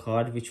like a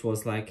card which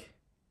was like...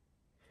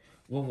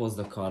 What was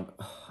the card?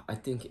 I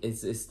think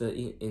it's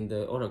in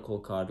the Oracle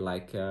card,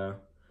 like...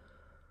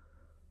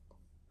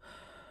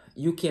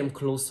 you came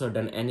closer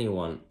than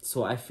anyone.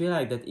 So I feel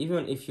like that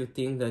even if you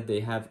think that they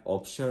have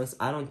options,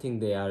 I don't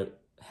think they are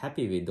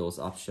happy with those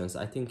options.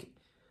 I think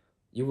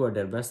you were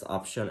their best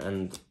option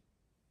and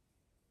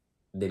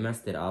they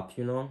messed it up,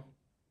 you know.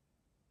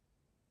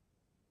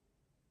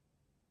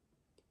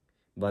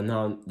 But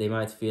now they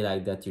might feel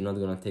like that you're not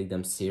gonna take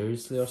them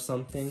seriously or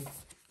something.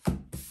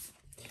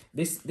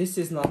 This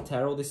is not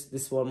tarot.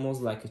 This one was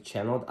like a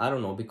channel. I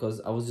don't know,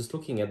 because I was just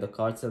looking at the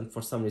cards and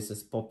for some reason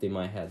it popped in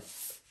my head.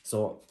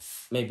 So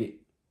maybe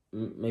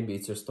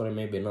it's your story,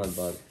 maybe not,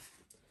 but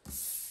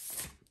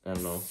I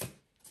don't know.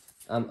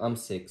 I'm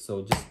sick,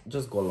 so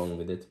just go along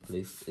with it,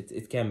 please.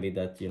 It can be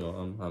that, you know,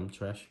 I'm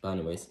trash. But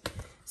anyways,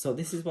 so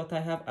this is what I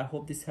have. I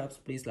hope this helps.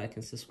 Please like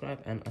and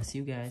subscribe, and I'll see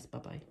you guys. Bye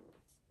bye.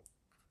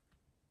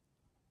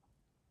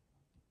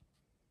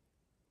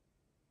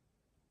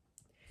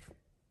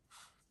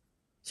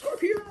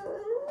 Scorpio.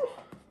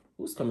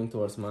 Who's coming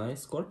towards my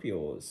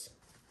Scorpios?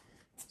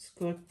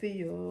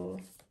 Scorpio.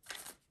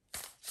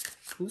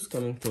 Who's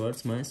coming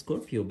towards my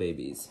Scorpio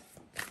babies?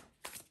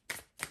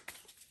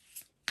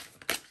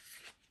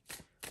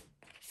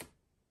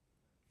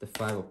 The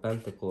 5 of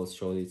Pentacles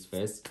showed its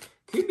face.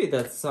 Could be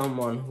that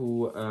someone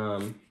who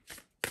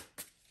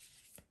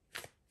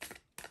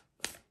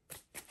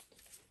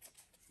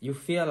you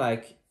feel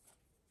like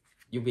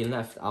you've been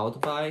left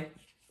out by.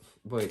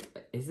 Wait,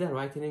 is that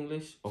right in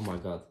English? Oh my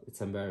god,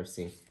 it's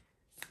embarrassing.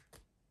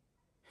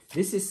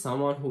 This is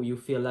someone who you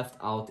feel left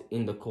out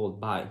in the cold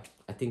by.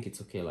 I think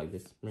it's okay like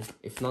this.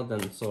 If not,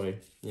 then sorry,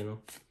 you know.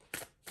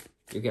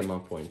 You get my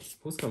point.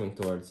 Who's coming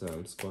towards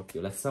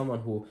Scorpio? Like someone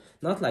who,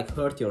 not like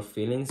hurt your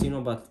feelings, you know,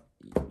 but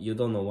you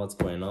don't know what's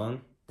going on.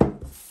 I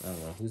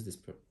don't know, who's this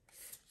person?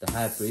 The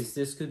High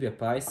Priestess could be a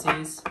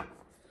Pisces.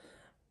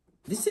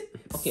 This is,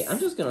 okay, I'm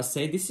just gonna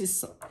say this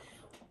is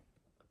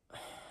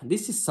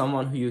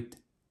someone who you,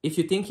 if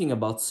you're thinking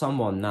about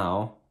someone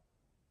now,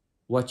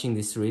 watching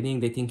this reading,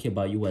 they're thinking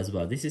about you as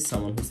well. This is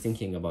someone who's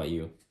thinking about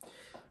you.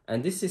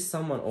 And this is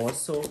someone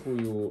also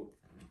who you...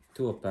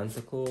 2 of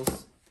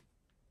Pentacles.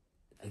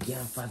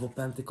 Again, 5 of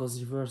Pentacles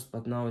reversed,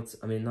 but now it's...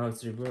 I mean, now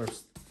it's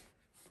reversed.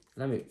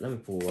 Let me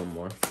pull one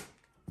more.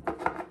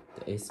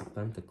 The Ace of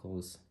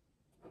Pentacles.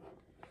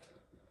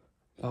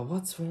 But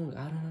what's wrong?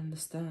 I don't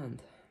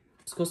understand.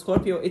 So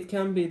Scorpio, it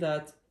can be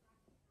that...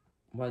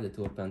 Why the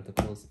 2 of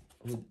Pentacles?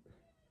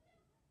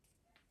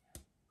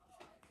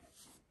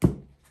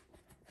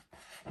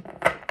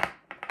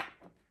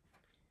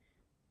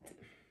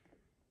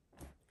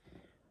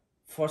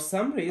 For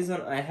some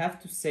reason, I have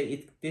to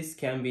say this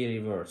can be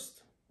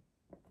reversed.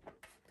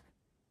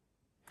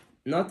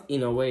 Not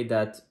in a way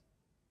that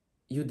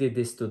you did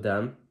this to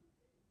them.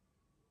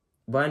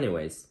 But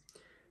anyways.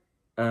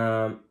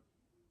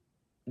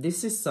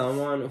 This is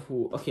someone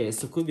who... Okay,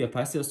 so could be a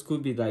Pisces,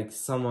 could be like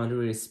someone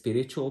really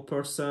spiritual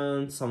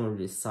person, someone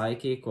really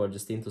psychic, or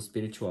just into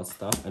spiritual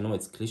stuff. I know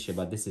it's cliche,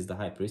 but this is the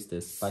High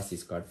Priestess,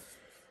 Pisces card.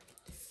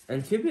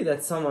 And could be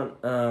that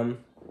someone...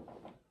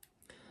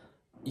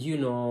 you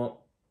know...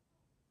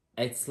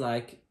 It's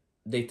like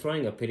they're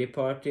throwing a pity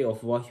party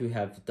of what you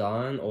have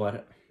done,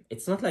 or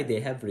it's not like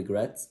they have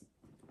regrets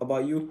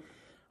about you,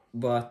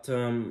 but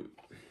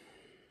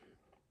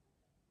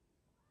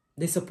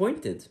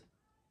disappointed,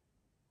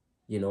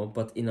 you know,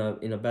 but in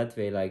a bad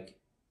way, like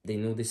they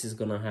knew this is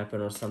gonna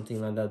happen or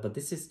something like that. But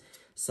this is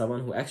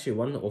someone who actually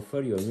want to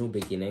offer you a new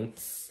beginning.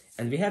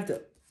 And we have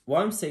the...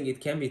 Why I'm saying it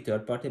can be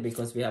third party,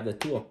 because we have the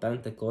 2 of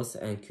Pentacles,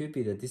 and could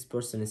be that this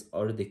person is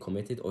already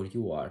committed or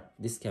you are.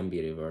 This can be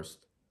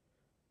reversed.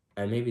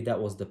 And maybe that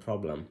was the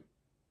problem.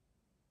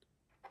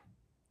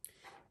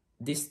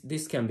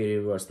 this can be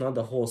reversed, not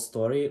the whole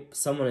story.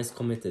 Someone is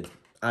committed.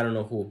 I don't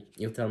know who.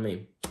 You tell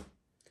me.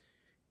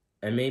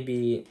 And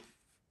maybe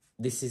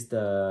this is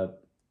the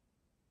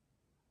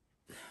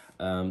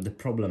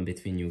problem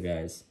between you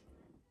guys.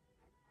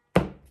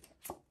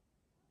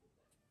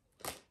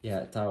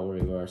 Yeah, Tower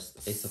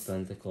reversed, Ace of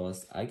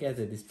Pentacles. I get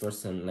that this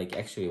person like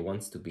actually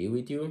wants to be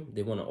with you.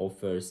 They want to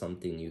offer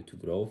something new to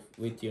grow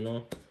with, you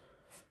know.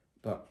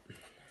 But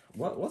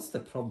what's the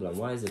problem?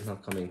 Why is it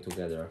not coming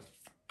together?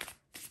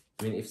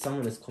 I mean, if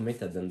someone is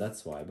committed, then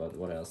that's why. But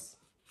what else?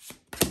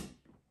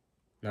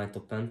 Knight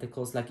of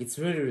Pentacles. Like, it's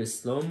really, really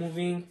slow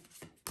moving.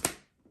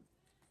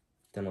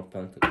 Ten of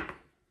Pentacles.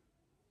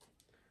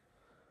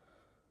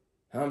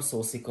 I'm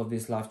so sick of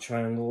these love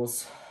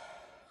triangles.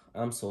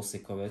 I'm so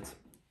sick of it.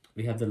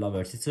 We have the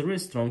Lovers. It's a really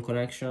strong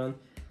connection.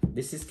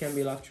 This can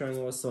be love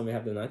triangle. So we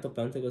have the Knight of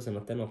Pentacles and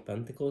the Ten of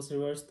Pentacles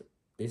reversed.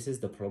 This is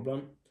the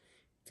problem.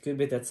 It could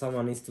be that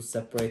someone needs to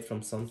separate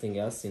from something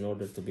else in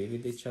order to be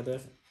with each other.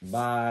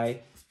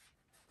 Bye.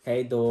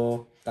 Hey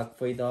do. Tak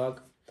for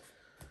dog.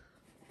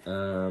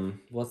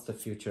 What's the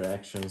future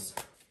actions?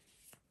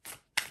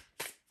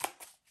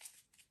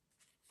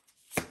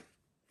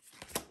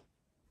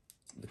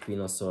 The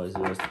Queen of Swords.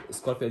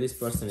 Scorpio, this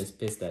person is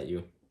pissed at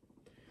you.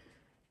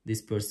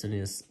 This person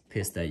is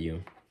pissed at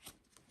you.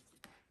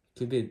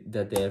 Could be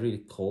that they're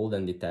really cold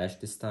and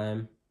detached this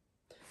time.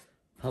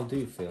 How do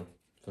you feel?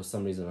 For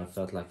some reason I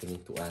felt like I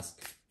need to ask.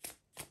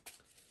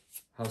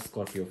 How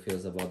Scorpio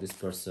feels about this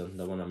person,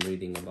 the one I'm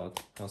reading about.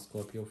 How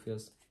Scorpio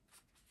feels?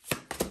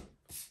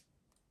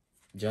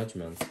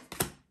 Judgment.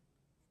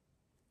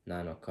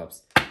 Nine of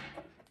Cups.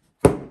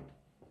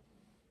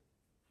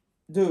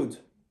 Dude,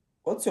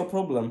 what's your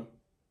problem?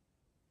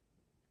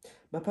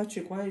 But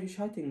Patrik, why are you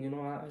shouting? You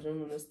know, I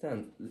don't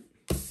understand.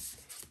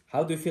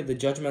 How do you feel the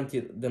Judgment,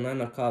 the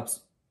Nine of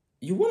Cups?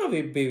 You want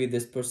to be with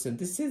this person.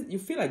 You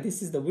feel like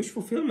this is the wish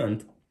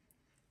fulfillment.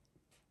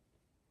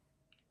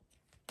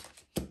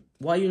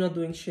 Why are you not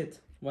doing shit?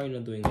 Why are you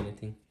not doing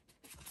anything?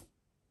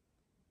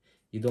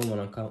 You don't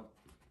want to come.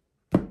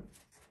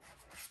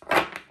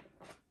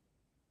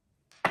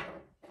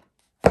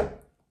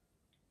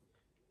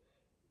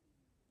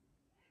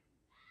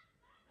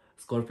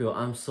 Scorpio,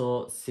 I'm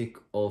so sick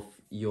of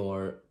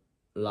your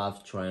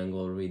love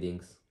triangle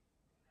readings.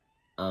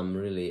 I'm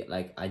really,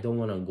 like, I don't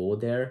want to go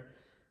there.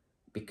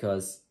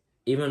 Because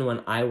even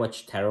when I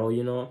watch tarot,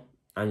 you know,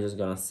 I'm just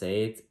gonna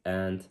say it.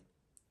 And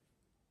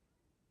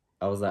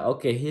I was like,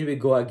 okay, here we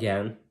go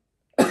again.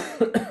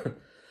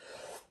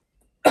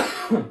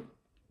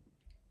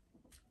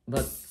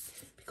 But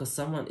because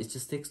it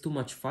just takes too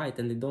much fight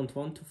and they don't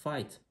want to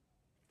fight.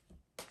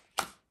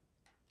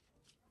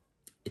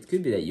 It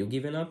could be that you're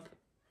giving up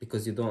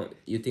because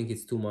you think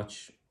it's too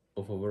much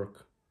of a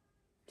work.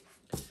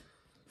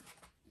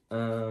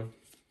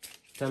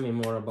 Tell me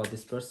more about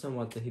this person,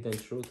 what the hidden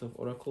truth of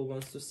Oracle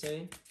wants to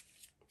say.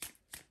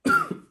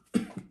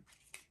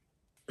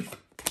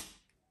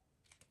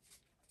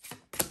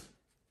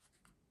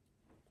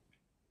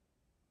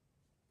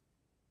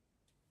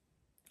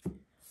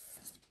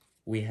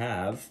 We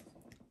have,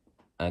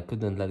 I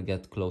couldn't let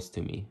get close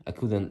to me. I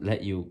couldn't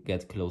let you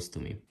get close to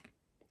me.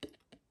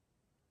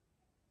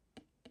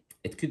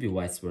 It could be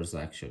vice versa,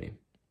 actually,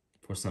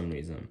 for some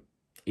reason.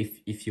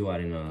 If you are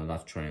in a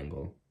love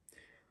triangle.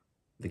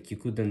 Like, you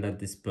couldn't let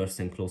this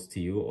person close to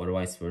you, or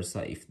vice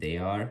versa, if they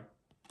are.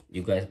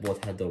 You guys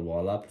both had the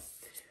wall up.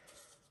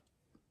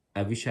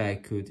 I wish I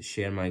could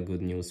share my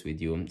good news with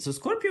you. So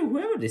Scorpio,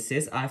 whoever this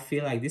is, I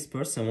feel like this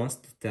person wants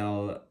to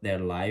tell their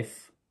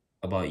life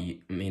about you,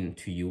 I mean,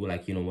 to you,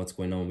 like, you know, what's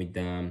going on with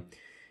them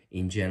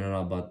in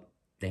general, but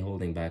they're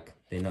holding back.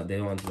 They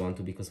don't want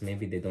to because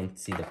maybe they don't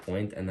see the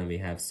point, and then we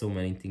have so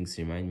many things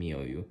remind me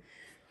of you.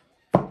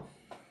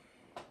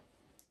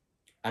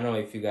 I don't know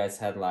if you guys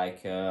had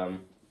like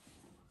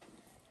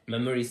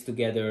memories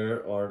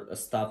together, or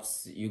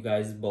stuffs you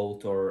guys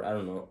bought, or I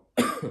don't know,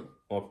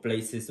 or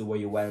places where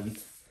you went.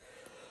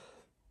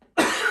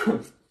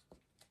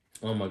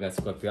 Oh my god,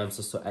 Scorpio, I'm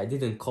so sorry. I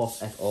didn't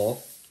cough at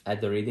all at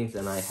the readings,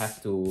 and I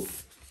have to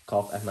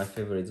cough at my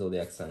favorite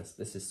zodiac signs.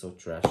 This is so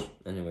trash.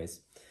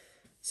 Anyways,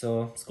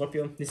 so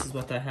Scorpio, this is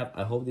what I have.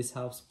 I hope this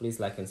helps. Please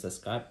like and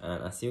subscribe,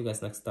 and I'll see you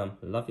guys next time.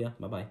 Love ya.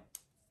 Bye bye.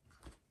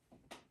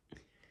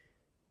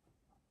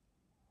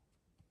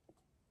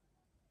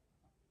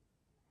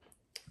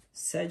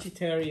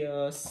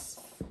 Sagittarius.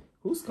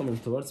 Who's coming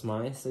towards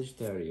my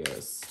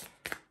Sagittarius?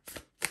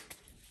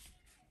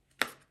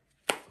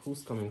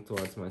 Who's coming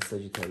towards my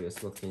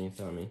Sagittarius? What can you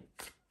tell me?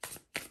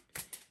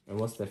 And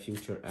what's the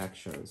future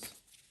actions?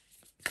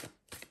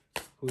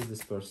 Who is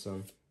this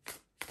person?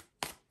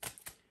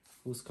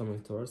 Who's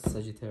coming towards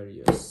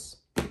Sagittarius?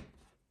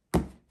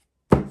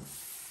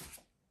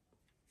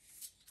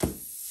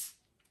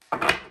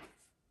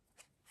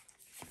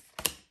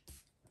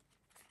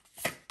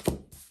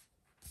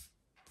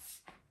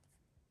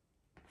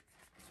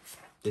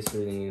 This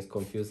reading is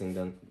confusing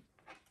then,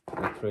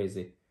 like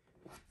crazy.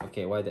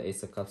 Okay, why the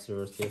Ace of Cups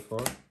reversed here for?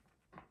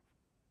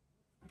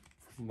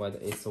 Why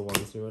the Ace of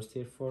Wands reversed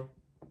here for?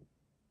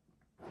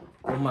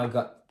 Oh my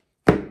god.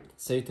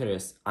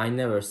 Sagittarius, I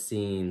never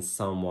seen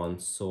someone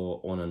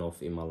so on and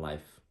off in my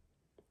life.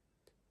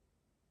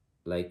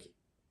 Like,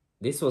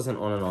 this was an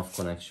on and off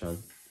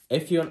connection.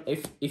 If you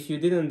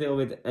didn't deal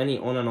with any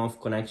on and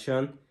off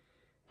connection,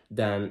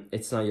 then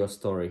it's not your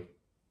story.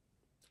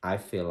 I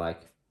feel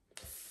like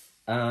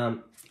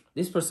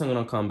this person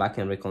gonna come back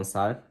and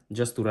reconcile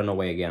just to run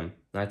away again.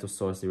 Knight of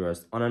Swords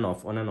reversed, on and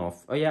off, on and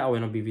off. Oh yeah, I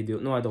wanna be with you.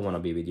 No, I don't wanna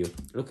be with you.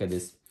 Look at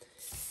this.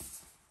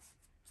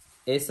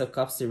 Ace of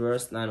Cups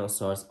reversed, Nine of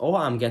Swords. Oh,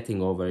 I'm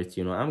getting over it,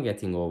 you know. I'm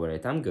getting over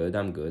it. I'm good,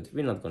 I'm good.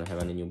 We're not gonna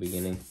have any new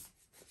beginning.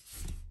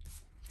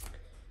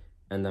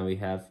 And then we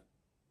have...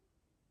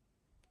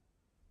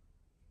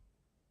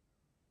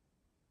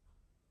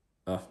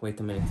 Oh, wait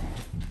a minute.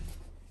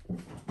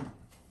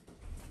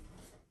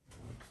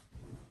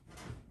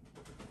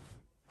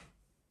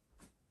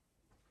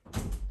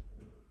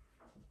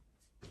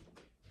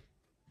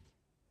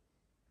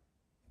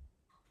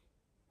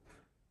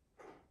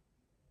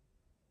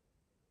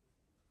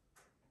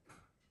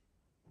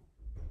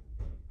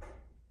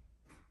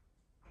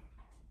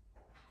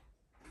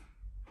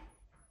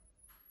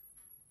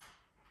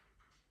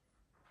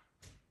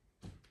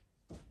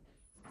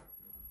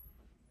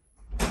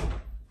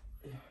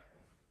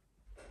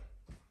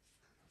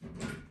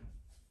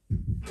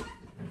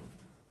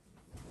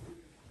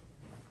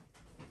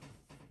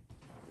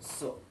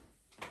 So,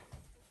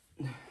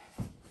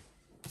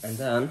 and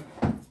then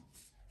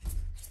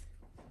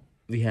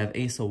we have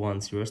Ace of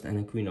Wands reversed and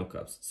a Queen of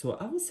Cups. So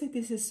I would say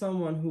this is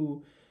someone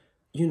who,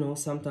 you know,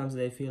 sometimes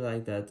they feel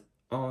like that,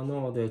 oh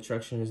no, the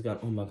attraction is gone.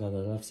 Oh my god, I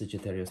love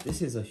Sagittarius.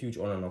 This is a huge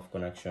on and off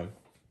connection.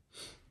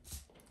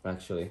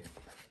 Actually.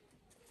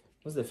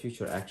 What's the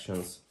future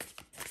actions?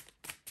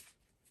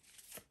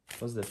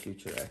 What's the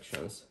future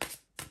actions?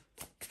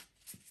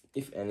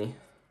 If any.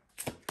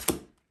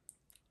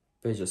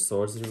 Page of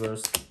Swords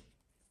reversed.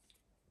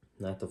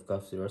 Knight of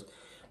Cups reversed.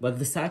 But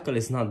the cycle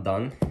is not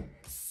done.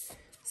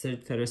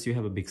 Sagittarius, you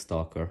have a big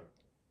stalker.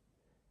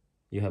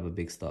 You have a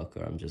big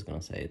stalker, I'm just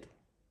gonna say it.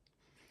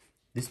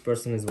 This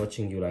person is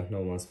watching you like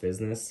no one's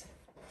business.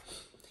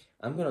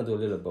 I'm gonna do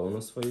a little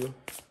bonus for you.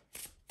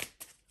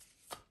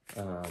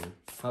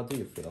 How do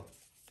you feel?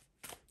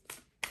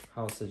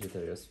 How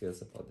Sagittarius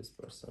feels about this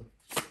person?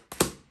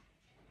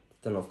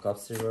 Ten of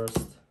Cups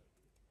reversed.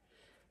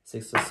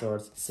 Six of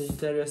Swords.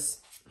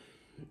 Sagittarius,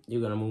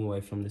 you're gonna move away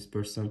from this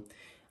person.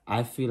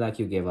 I feel like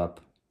you gave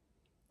up.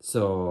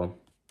 So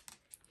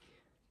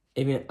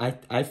even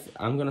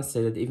I'm gonna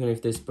say that even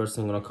if this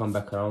person gonna come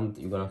back around,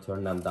 you're gonna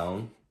turn them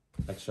down.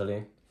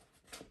 Actually,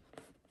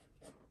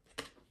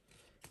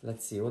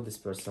 let's see what this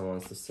person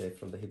wants to say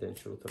from the Hidden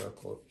Truth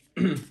Oracle.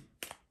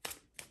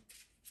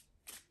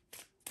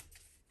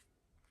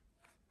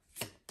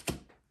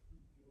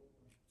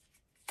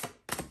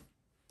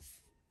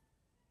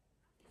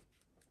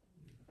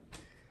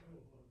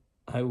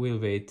 I will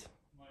wait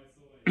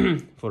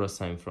for a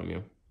sign from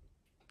you.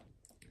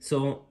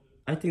 So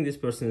I think this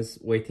person is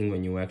waiting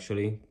on you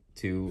actually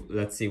to,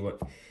 let's see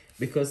what,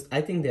 because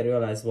I think they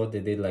realized what they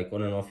did like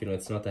on and off, you know,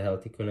 it's not a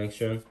healthy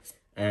connection.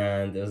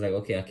 And it was like,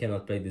 okay, I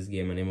cannot play this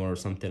game anymore or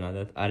something like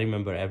that. I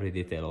remember every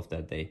detail of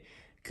that day.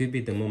 Could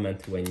be the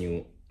moment when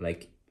you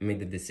like made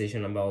the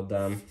decision about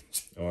them,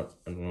 or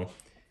I don't know.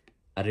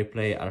 I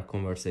replay our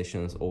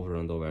conversations over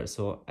and over.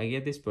 So I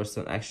get this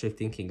person actually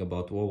thinking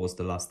about what was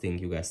the last thing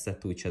you guys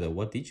said to each other.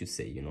 What did you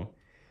say, you know?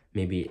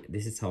 Maybe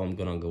this is how I'm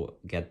gonna go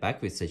get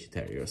back with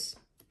Sagittarius.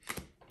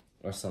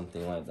 Or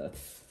something like that.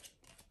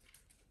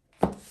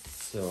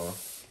 So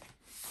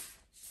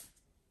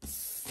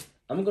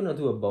I'm gonna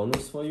do a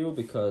bonus for you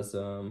because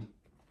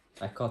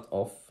I cut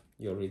off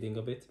your reading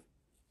a bit.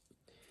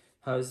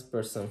 How does this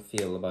person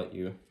feel about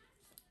you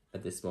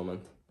at this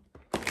moment?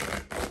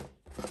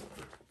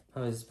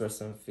 How does this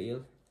person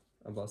feel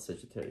about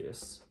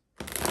Sagittarius?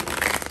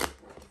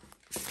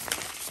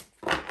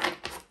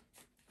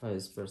 How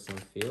does this person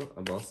feel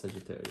about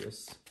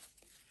Sagittarius?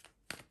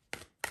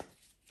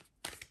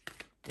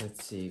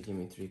 Let's see, give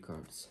me 3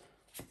 cards.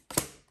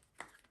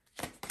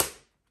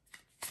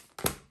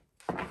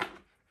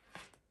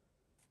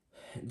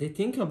 They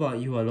think about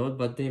you a lot,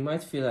 but they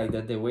might feel like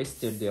that they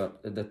wasted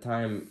the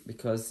time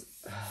because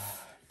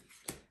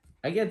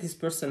I get this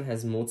person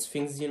has mood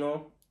swings, you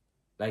know?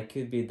 Like,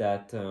 could be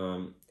that,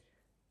 and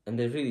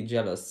they're really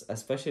jealous,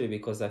 especially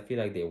because I feel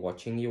like they're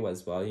watching you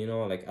as well, you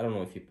know? Like, I don't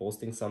know if you're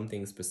posting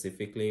something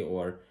specifically,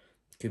 or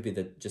could be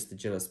that just a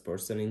jealous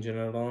person in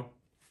general.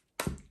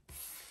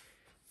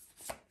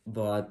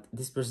 But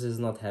this person is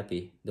not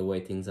happy the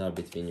way things are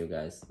between you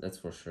guys, that's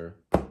for sure.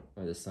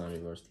 Or the Sun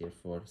reversed here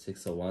for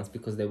 6 of Wands,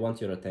 because they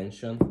want your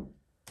attention.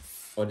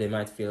 Or they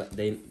might feel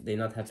they're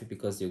not happy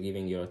because you're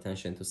giving your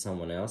attention to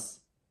someone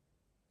else.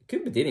 It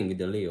could be dealing with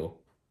the Leo,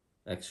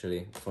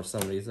 actually, for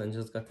some reason,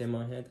 just got in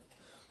my head.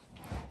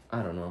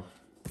 I don't know.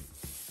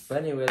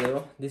 But anyway,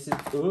 Leo, this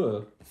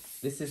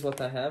is what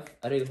I have.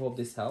 I really hope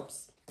this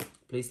helps.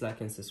 Please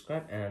like and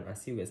subscribe, and I'll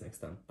see you guys next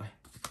time. Bye.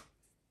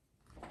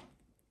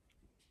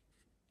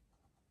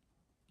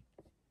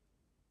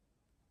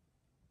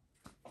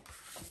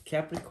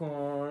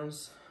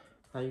 Capricorns,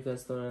 How you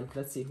guys doing?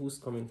 Let's see who's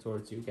coming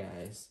towards you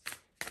guys.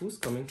 Who's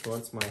coming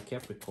towards my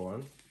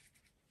Capricorn?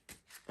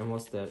 And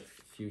what's their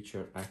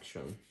future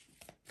action?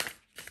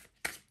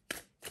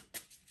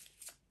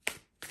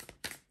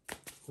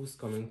 Who's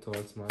coming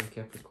towards my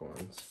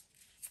Capricorns?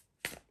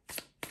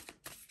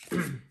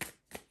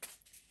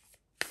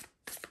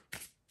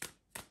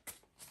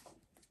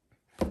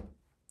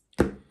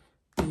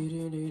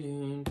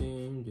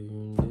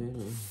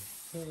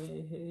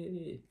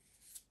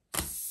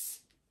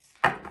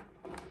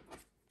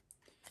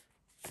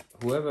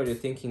 Whoever you're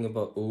thinking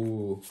about,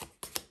 ooh.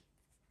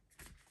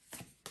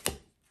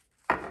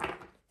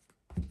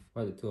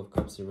 Why the Two of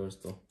Cups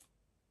reversed though?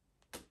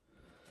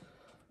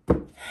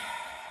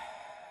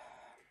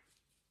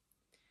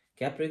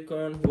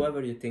 Capricorn,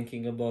 whoever you're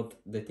thinking about,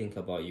 they think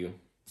about you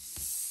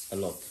a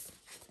lot.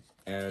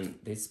 And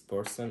this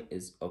person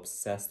is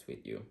obsessed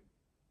with you.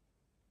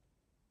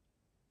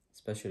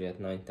 Especially at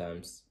night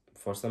times.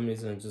 For some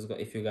reason,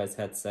 if you guys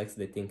had sex,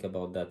 they think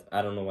about that.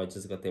 I don't know why,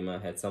 just got in my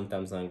head.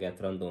 Sometimes I get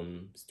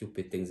random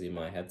stupid things in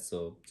my head,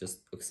 so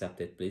just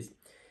accept it, please.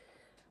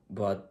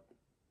 But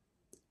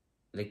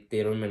like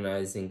they're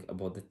reminiscing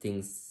about the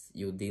things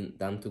you didn't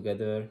done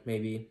together,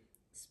 maybe.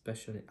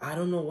 Especially, I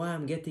don't know why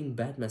I'm getting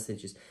bad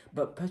messages.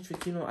 But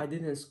Patrick, you know, I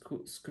didn't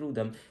screw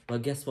them.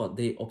 But guess what?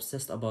 They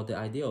obsessed about the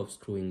idea of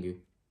screwing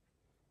you.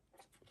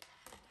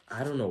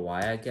 I don't know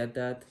why I get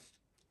that.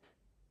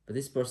 But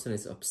this person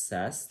is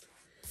obsessed.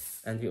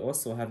 And we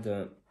also have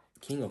the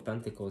King of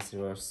Pentacles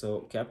here.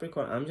 So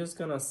Capricorn, I'm just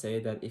gonna say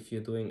that if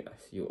you're doing,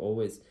 you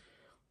always,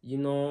 you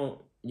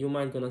know, you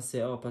might gonna say,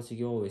 oh Patrick,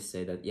 you always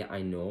say that. Yeah,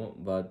 I know,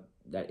 but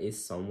there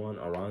is someone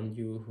around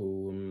you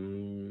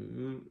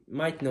who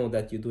might know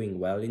that you're doing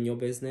well in your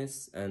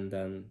business, and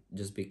then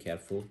just be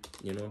careful,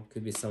 you know.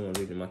 Could be someone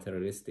really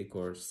materialistic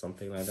or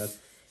something like that.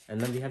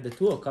 And then we have the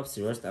Two of Cups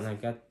reversed, and I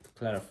got to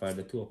clarify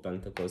the Two of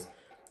Pentacles.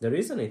 The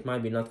reason it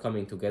might be not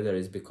coming together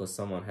is because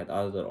someone had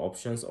other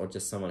options, or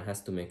just someone has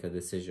to make a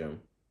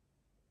decision.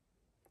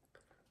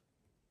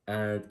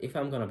 And if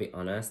I'm gonna be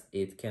honest,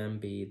 it can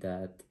be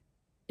that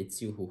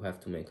it's you who have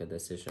to make a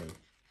decision.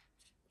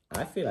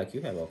 I feel like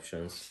you have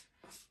options.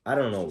 I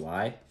don't know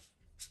why.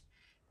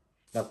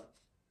 But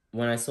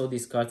when I saw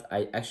these cards,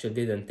 I actually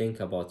didn't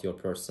think about your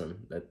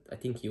person. That I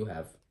think you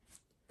have.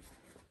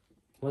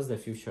 What's the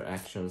future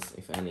actions,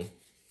 if any?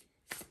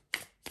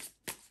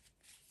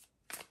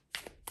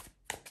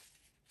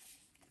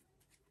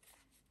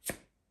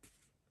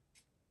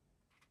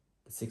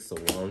 Six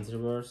of Wands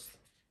reversed.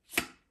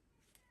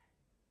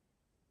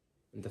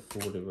 And the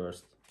Fool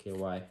reversed. Okay,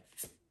 why?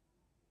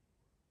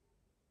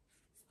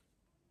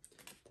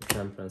 The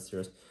Temperance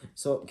reversed.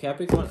 So,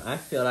 Capricorn, I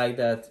feel like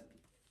that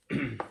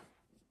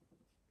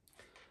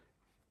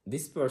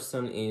this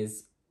person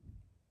is,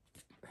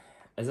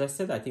 as I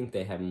said, I think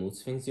they have mood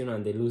swings, you know,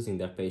 and they're losing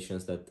their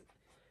patience, that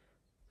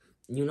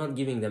you're not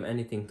giving them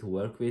anything to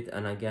work with,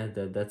 and I get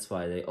that that's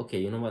why they, okay,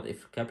 you know what,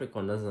 if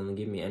Capricorn doesn't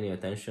give me any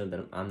attention,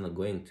 then I'm not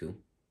going to.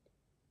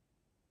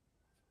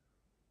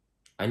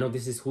 I know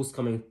this is who's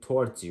coming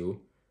towards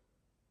you,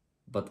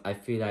 but I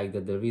feel like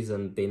that the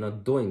reason they're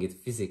not doing it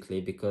physically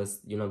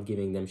because you're not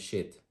giving them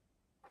shit.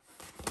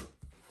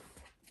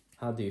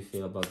 How do you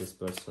feel about this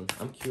person?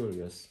 I'm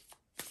curious.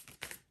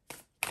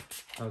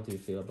 How do you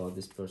feel about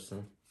this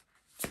person?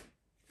 The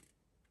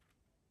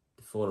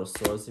Four of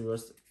Swords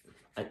reversed.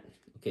 Okay,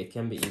 it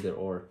can be either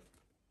or.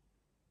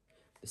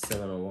 The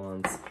Seven of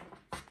Wands.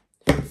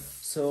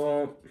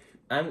 So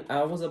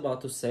I was about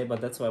to say,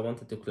 but that's why I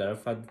wanted to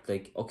clarify that,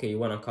 like, okay, you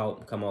wanna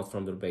come out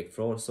from the break.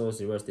 Four of Swords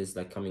reversed is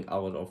like coming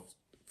out of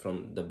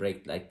from the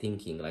break, like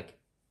thinking, like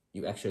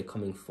you actually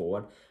coming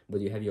forward, but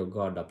you have your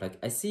guard up. Like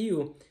I see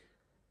you,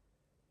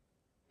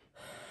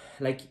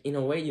 like in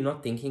a way you're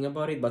not thinking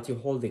about it, but you're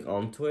holding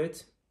on to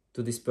it,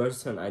 to this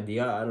person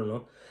idea. I don't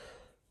know.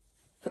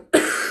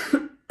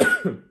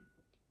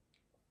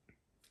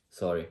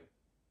 Sorry,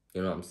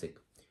 you know I'm sick.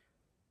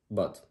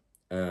 But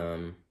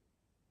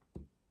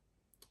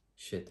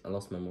shit, I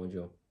lost my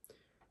mojo.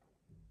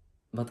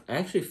 But I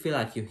actually feel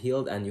like you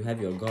healed and you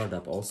have your guard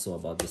up also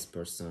about this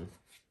person.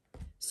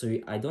 So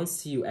I don't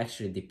see you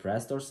actually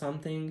depressed or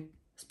something.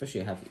 Especially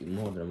you have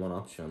more than one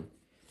option.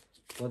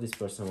 What this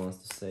person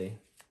wants to say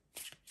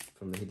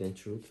from the Hidden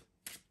Truth.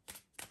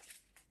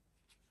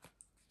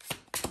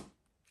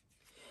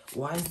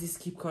 Why is this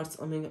keep cards?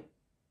 I mean,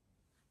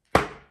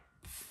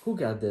 who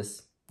got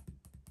this?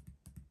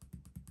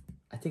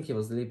 I think it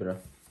was Libra.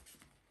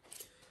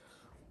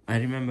 I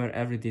remember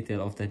every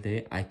detail of that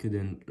day. I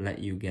couldn't let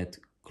you get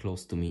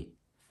close to me.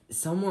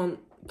 Someone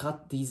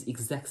got these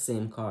exact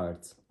same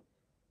cards.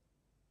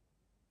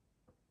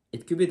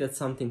 It could be that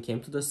something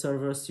came to the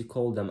servers, you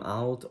called them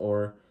out,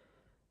 or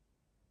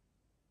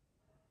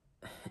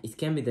it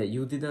can be that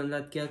you didn't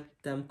let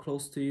get them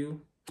close to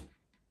you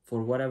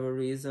for whatever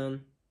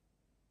reason.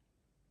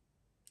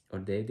 Or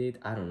they did,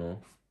 I don't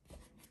know.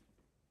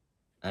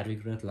 I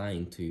regret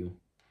lying to you.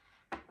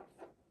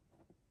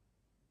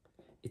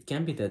 It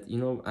can be that, you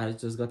know, I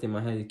just got in my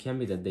head, it can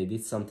be that they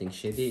did something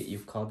shitty, you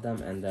caught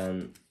them, and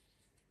then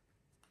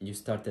you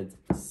started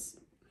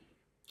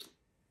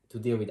to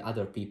deal with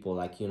other people,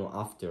 like, you know,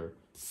 after,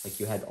 like,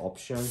 you had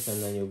options,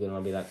 and then you're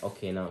gonna be like,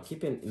 okay, now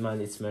keep in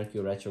mind it's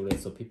Mercury retrograde,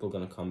 so people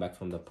gonna come back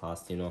from the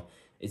past, you know.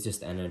 It's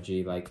just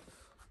energy. Like,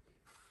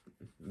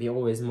 be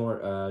always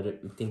more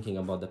thinking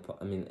about the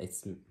I mean,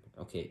 it's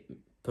okay,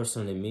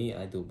 personally me,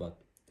 I do, but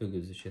who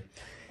gives a shit.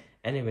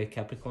 Anyway,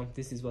 Capricorn,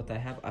 this is what I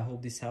have. I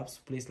hope this helps.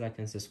 Please like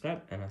and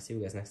subscribe, and I'll see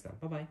you guys next time.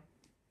 Bye bye.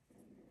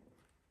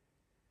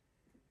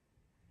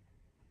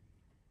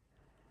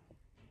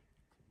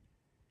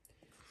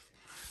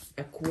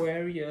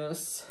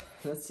 Aquarius,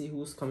 let's see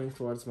who's coming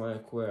towards my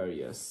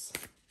Aquarius.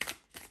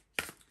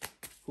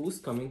 Who's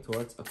coming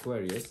towards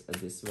Aquarius at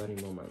this very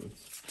moment?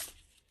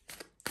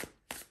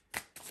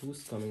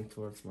 Who's coming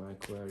towards my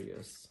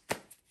Aquarius?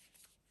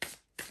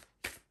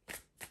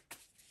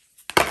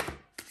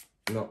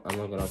 No, I'm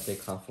not gonna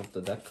take half of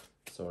the deck,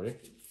 sorry.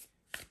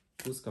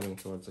 Who's coming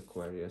towards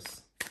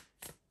Aquarius?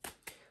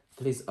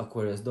 Please,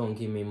 Aquarius, don't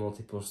give me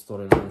multiple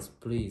storylines,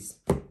 please.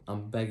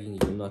 I'm begging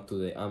you, not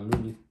today. I'm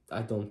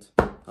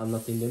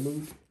not in the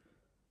mood.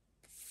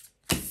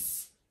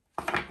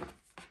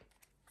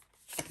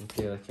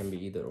 Okay, that can be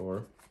either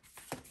or.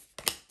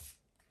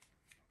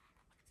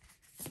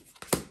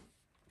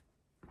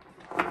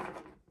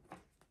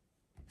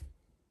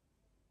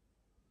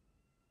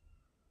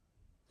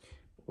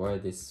 Why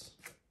this?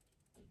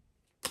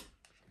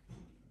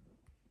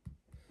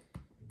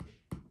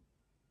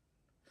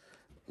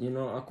 You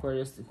know,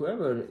 Aquarius,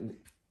 whoever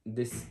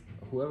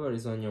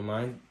is on your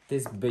mind,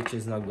 this bitch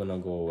is not gonna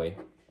go away.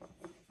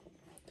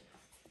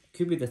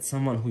 Could be that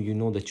someone who you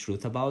know the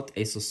truth about,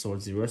 Ace of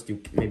Swords reversed,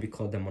 you maybe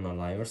caught them on a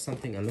lie or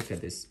something. And look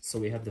at this. So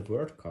we have the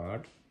Word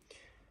card.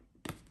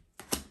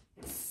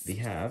 We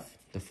have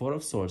the Four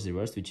of Swords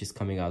reversed, which is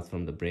coming out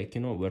from the break.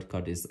 You know, Word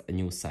card is a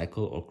new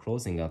cycle or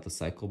closing out a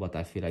cycle, but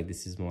I feel like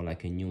this is more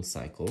like a new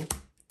cycle.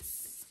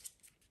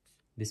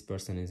 This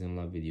person is in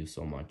love with you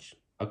so much.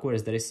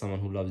 Aquarius, there is someone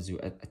who loves you.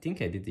 I think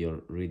I did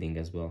your reading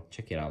as well.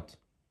 Check it out.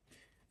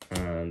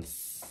 And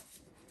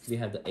we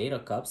have the Eight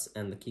of Cups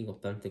and the King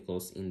of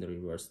Pentacles in the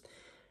reverse.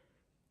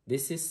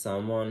 This is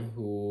someone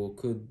who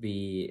could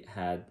be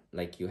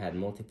you had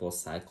multiple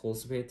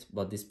cycles with,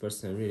 but this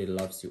person really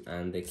loves you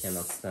and they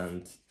cannot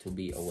stand to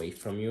be away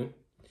from you.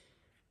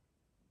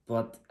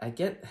 But I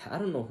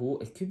don't know who,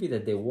 it could be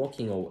that they're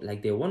walking away,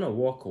 like they want to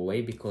walk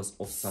away because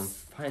of some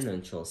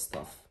financial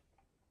stuff.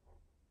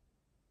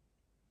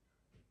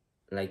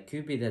 Like,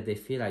 could be that they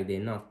feel like they're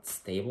not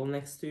stable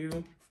next to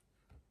you.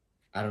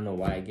 I don't know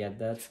why I get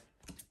that.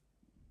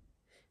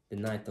 The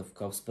Knight of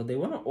Cups, but they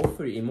want to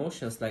offer you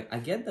emotions. Like, I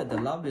get that the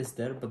love is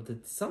there, but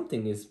that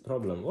something is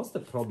problem. What's the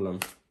problem?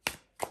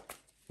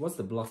 What's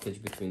the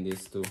blockage between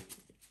these two?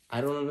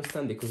 I don't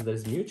understand, because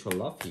there's mutual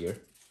love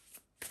here.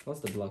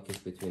 What's the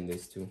blockage between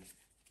these two?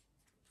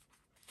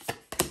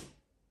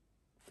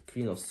 The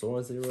Queen of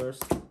Swords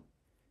reversed.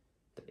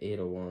 The Eight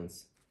of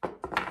Wands.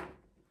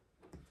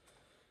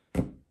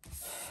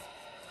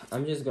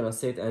 I'm just gonna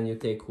say it and you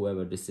take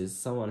whoever this is.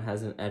 Someone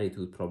has an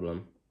attitude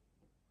problem.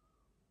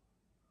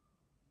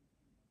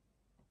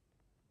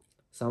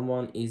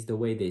 Someone is the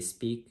way they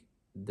speak.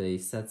 They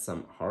said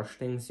some harsh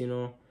things, you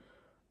know.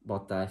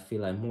 But I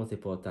feel like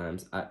multiple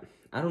times. I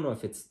don't know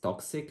if it's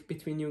toxic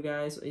between you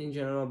guys in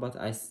general, but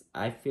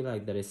I feel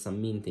like there is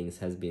some mean things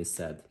has been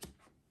said.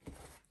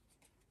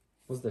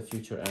 What's the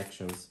future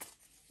actions,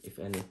 if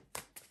any?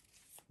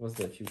 What's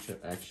the future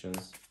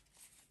actions?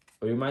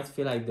 Or you might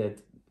feel like that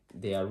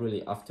they are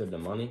really after the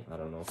money. I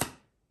don't know.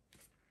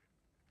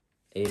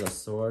 Eight of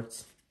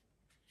Swords.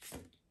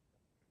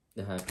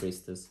 The High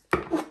Priestess.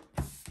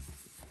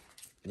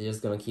 They're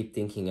just gonna keep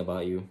thinking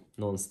about you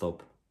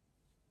non-stop.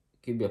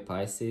 Could be a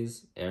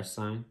Pisces, air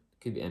sign.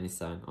 Could be any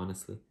sign,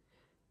 honestly.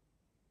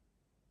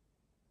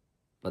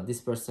 But this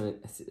person,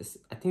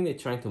 I think they're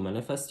trying to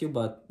manifest you,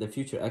 but the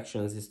future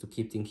actions is to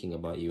keep thinking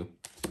about you.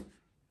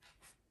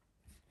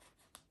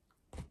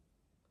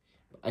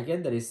 I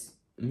get there is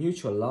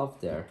mutual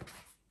love there.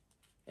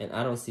 And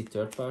I don't see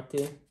third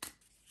party.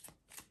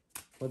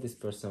 What this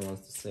person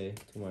wants to say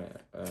to my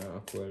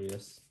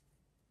Aquarius.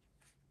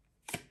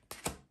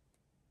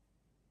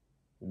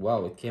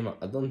 Wow, it came up.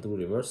 I don't do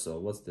reversal.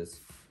 What's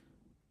this?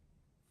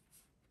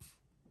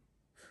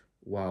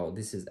 Wow,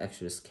 this is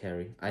actually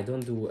scary. I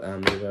don't do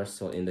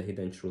reversal in the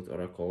Hidden Truth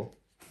Oracle.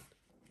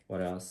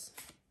 What else?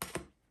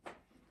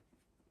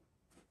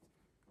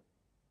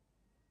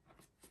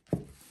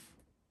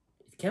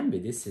 It can be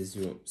this is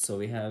you. So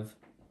we have...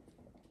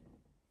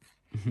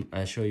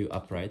 I show you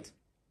upright.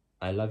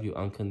 I love you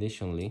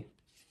unconditionally.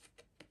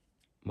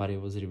 But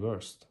it was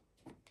reversed.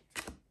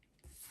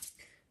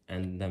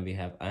 And then we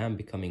have, I am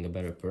becoming a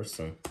better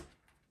person.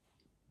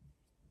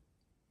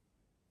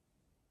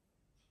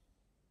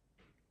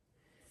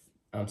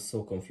 I'm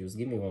so confused.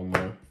 Give me one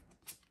more.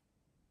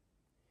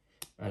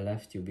 I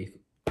left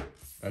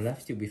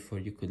you before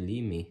you could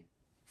leave me.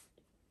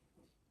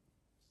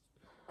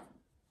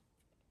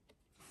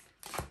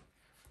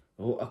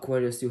 Oh,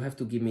 Aquarius, you have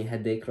to give me a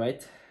headache,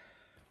 right?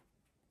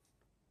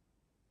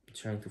 I'm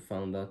trying to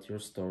find out your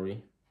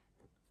story.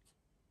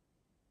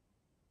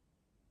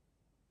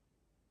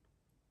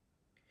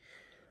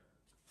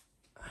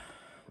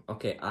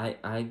 Okay,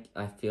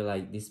 I feel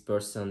like this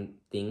person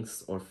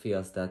thinks or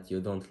feels that you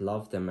don't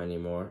love them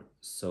anymore,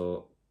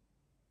 so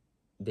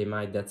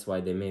that's why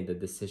they made the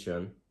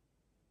decision,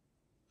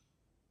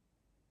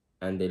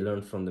 and they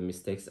learn from the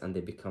mistakes and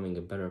they're becoming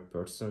a better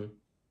person.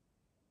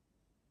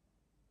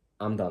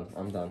 I'm done.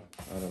 I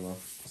don't know.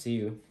 See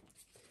you.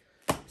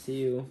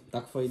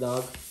 Tak for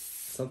dog.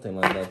 Something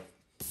like that.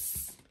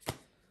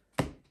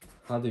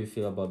 How do you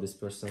feel about this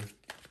person?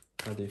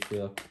 How do you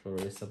feel,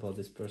 Aquarius, about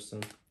this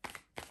person?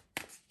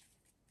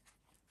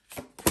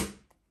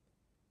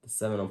 The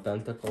 7 of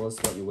Pentacles,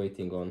 what you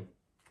waiting on?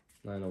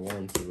 9 of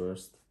Wands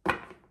reversed.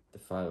 The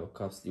 5 of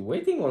Cups. You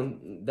waiting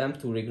on them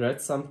to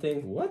regret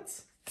something?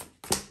 What?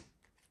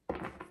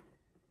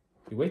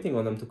 You're waiting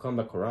on them to come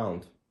back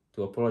around,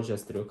 to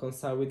apologize, to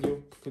reconcile with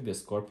you. Could be a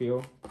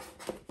Scorpio.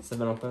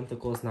 7 of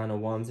Pentacles, 9 of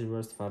Wands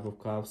reversed, 5 of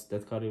Cups,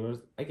 Death card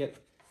reversed. I get...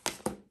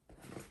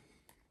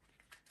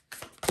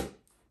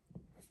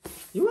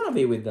 You wanna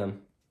be with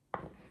them.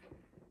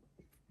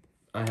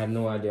 I have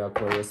no idea,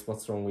 Aquarius,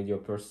 what's wrong with your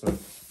person.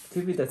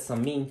 Could be that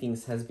some mean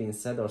things has been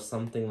said or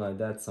something like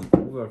that, some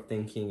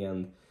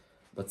overthinking,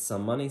 but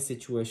some money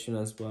situation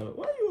as well.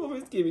 Why are you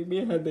always giving me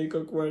a headache,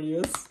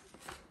 Aquarius?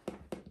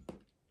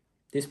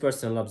 This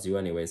person loves you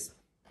anyways,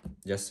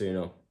 just so you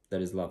know.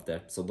 There is love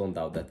there, so don't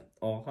doubt that.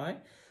 Oh, hi.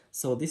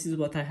 So this is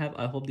what I have.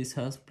 I hope this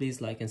helps. Please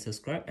like and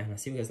subscribe, and I'll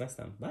see you guys next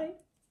time. Bye.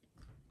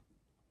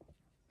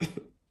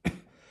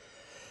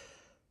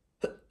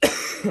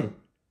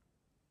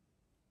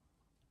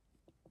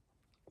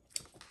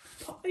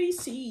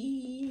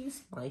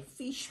 Pisces, my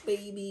fish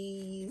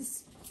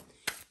babies.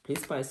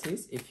 Please,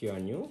 Pisces, if you are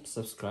new,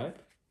 subscribe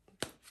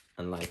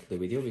and like the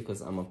video,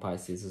 because I'm a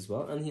Pisces as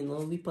well, and you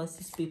know, we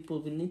Pisces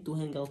people, we need to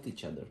hang out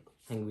each other.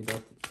 Hang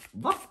without...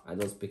 I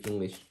don't speak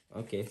English.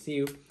 Okay, see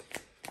you.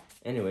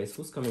 Anyways,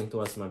 who's coming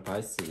towards my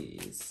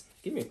Pisces?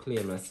 Give me a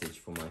clear message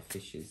for my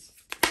fishes.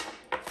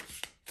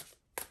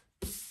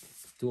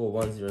 2 of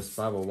Wands reversed,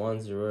 5 of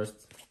Wands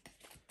reversed.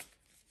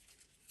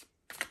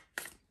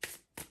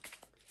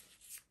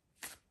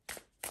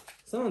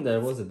 Someone, there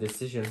was a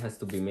decision has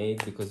to be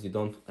made, because you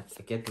don't... I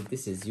get that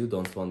this is you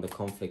don't want the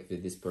conflict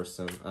with this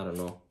person. I don't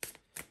know.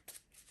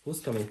 Who's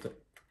coming to...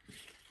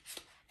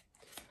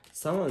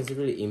 Someone's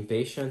really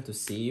impatient to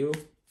see you,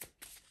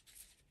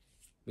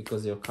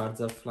 because your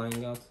cards are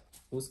flying out.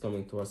 Who's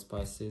coming towards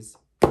Pisces?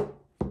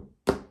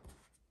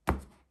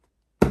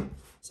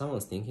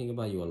 Someone's thinking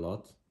about you a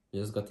lot.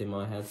 You just got in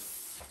my head.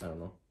 I don't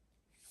know.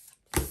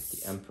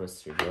 The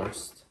Empress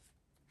reversed.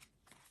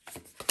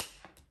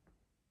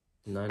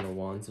 9 of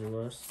Wands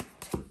reversed.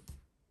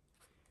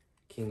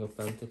 King of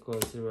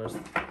Pentacles reversed.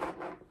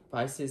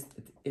 Pisces,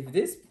 if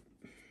this...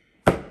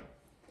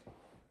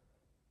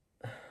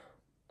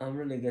 I'm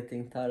really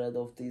getting tired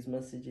of these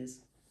messages.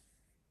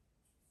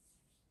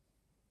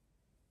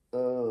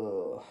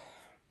 Who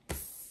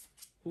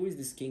is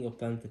this King of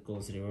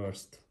Pentacles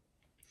reversed?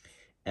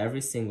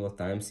 Every single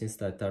time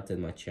since I started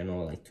my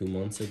channel like 2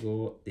 months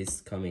ago, this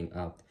is coming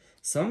up.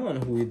 Someone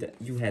who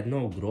you had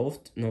no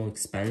growth, no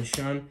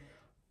expansion,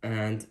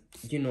 and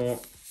you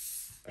know,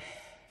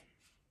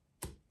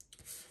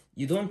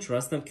 you don't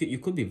trust them. You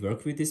could be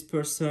work with this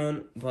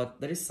person,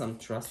 but there is some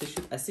trust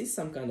issue. I see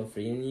some kind of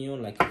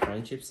reunion, like a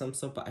friendship, some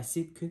sort, but I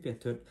see it could be a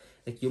third,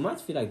 like you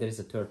might feel like there is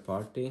a third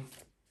party.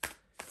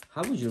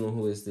 How would you know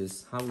who is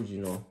this? How would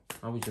you know?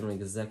 How would you know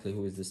exactly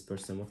who is this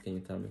person? What can you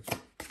tell me?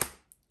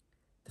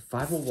 The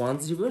 5 of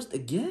Wands reversed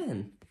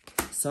again.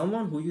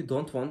 Someone who you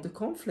don't want the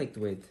conflict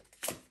with.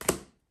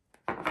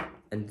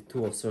 And the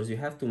 2 of Swords, you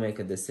have to make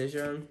a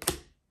decision.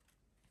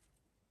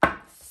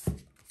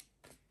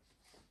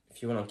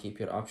 If you want to keep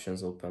your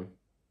options open.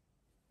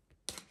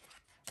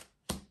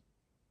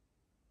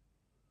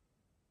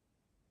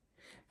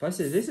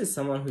 Pisces, this is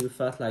someone who you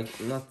felt like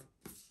they're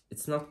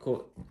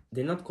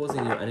not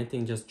causing you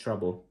anything, just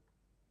trouble.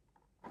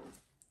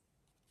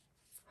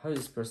 How does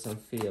this person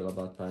feel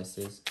about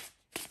Pisces?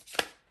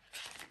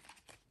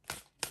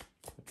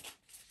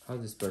 How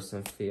does this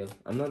person feel?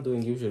 I'm not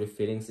doing usually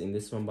feelings in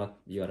this one, but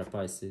you are a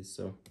Pisces,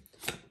 so.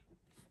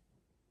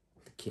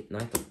 The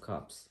Knight of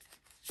Cups.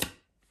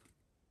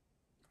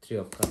 3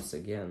 of Cups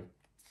again.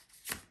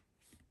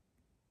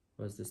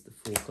 Was this the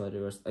Fool card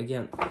reversed?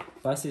 Again,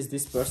 Pisces,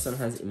 this person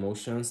has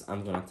emotions.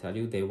 I'm gonna tell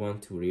you, they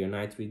want to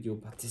reunite with you,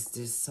 but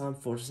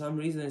for some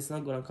reason it's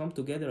not gonna come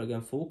together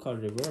again. Fool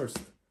card reversed.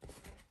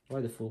 Why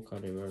the Fool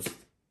card reversed?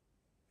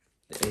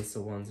 The Ace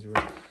of Wands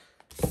reversed.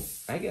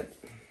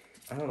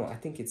 I don't know, I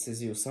think it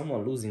says you,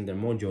 someone losing their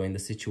mojo in the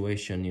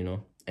situation, you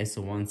know. Ace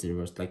of Wands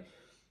reversed. Like,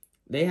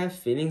 they have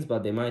feelings,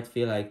 but they might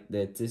feel like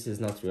that this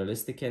is not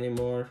realistic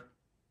anymore.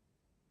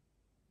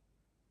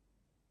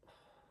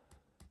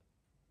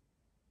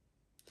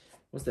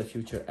 What's the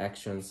future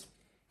actions?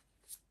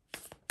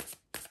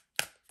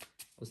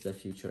 What's the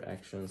future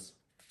actions?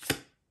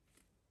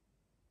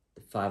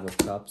 The 5 of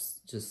Cups,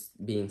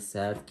 just being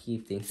sad,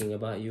 keep thinking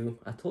about you.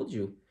 I told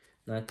you,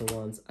 Knight of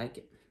Wands.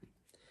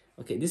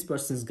 Okay, this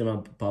person's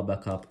gonna pop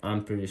back up,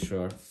 I'm pretty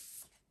sure.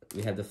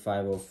 We had the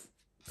 5 of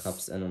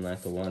Cups and a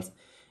Knight of Wands.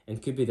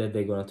 And could be that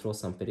they're gonna throw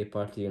some pity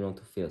party, you know,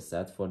 to feel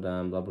sad for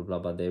them, blah blah blah,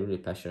 but they're really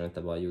passionate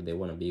about you, they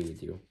wanna be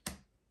with you.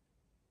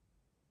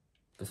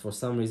 But for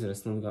some reason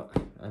it's not gonna,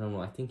 I don't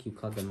know, I think you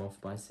cut them off,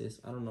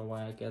 Pisces. I don't know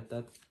why I get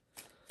that.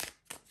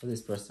 What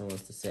this person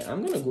wants to say.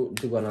 I'm gonna go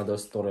do another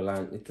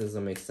storyline. It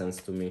doesn't make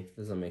sense to me.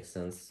 Doesn't make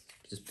sense.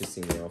 Just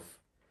pissing me off.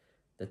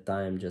 The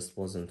time just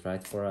wasn't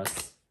right for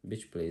us.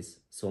 Bitch, please.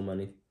 So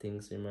many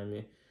things remind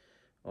me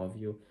of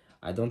you.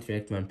 I don't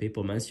react when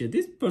people mention you.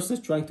 This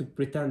person's trying to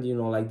pretend, you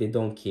know, like they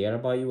don't care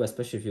about you,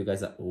 especially if you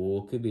guys are,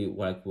 oh, could be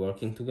like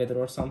working together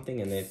or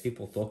something, and then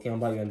people talking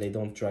about you and they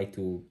don't try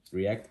to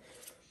react.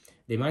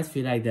 They might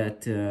feel like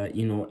that,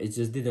 you know, it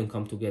just didn't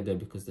come together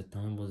because the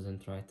time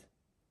wasn't right.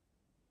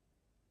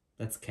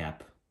 That's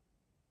cap.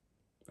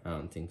 I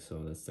don't think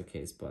so, that's the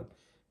case, but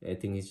I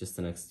think it's just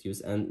an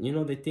excuse. And, you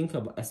know, they think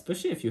about,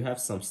 especially if you have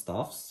some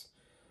stuffs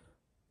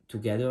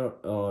together,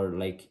 or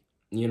like,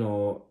 you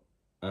know,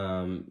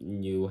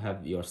 you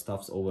have your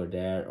stuffs over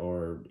there,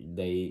 or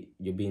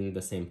you be in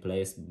the same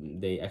place,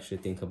 they actually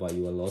think about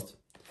you a lot.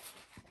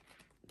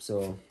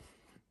 So,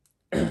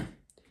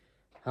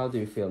 how do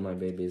you feel, my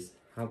babies?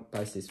 How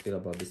Pisces feel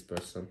about this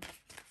person?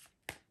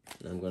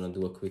 I'm gonna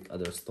do a quick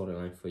other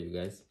storyline for you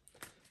guys,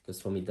 because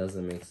for me it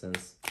doesn't make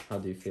sense. How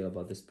do you feel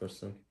about this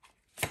person?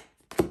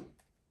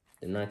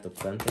 The Knight of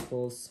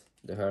Pentacles,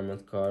 the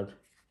Hermit card,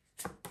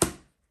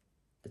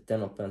 the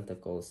Ten of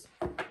Pentacles.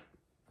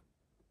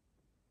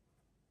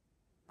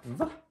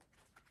 What?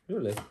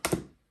 Really?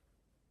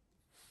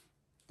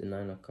 The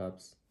Nine of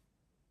Cups.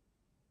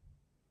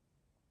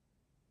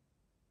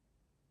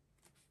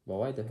 But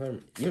why the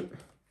Hermit? You...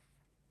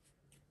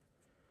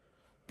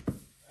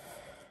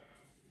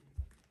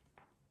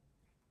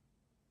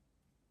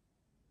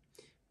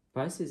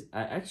 Pisces,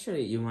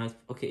 you might,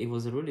 okay, it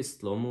was a really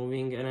slow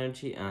moving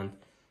energy and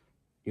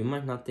you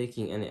might not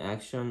taking any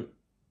action,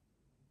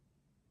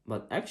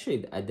 but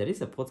actually there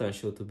is a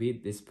potential to be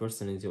this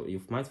person is your,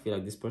 you might feel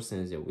like this person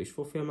is your wish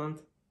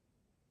fulfillment.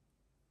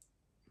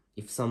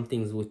 If some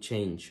things would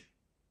change,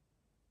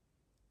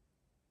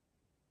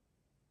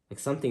 like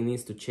something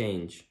needs to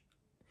change,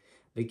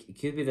 like it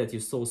could be that you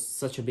saw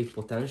such a big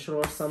potential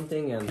or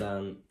something and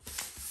then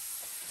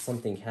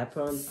something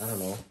happened, I don't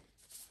know.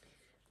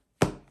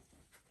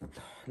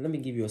 Let me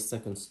give you a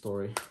second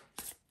story.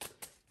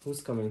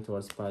 Who's coming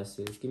towards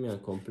Pisces? Give me a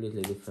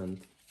completely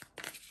different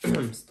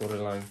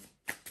storyline.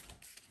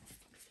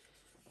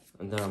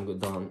 And then I'm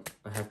done.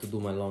 I have to do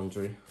my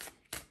laundry.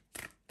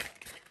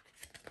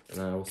 And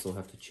I also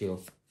have to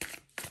chill.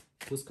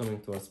 Who's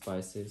coming towards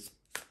Pisces?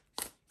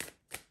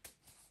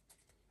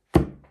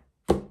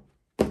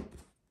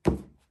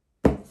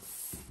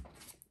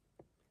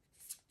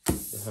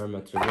 The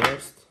Hermit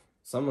reversed.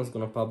 Someone's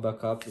gonna pop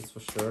back up, that's for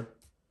sure.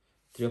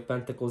 Three of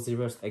Pentacles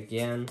reversed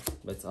again,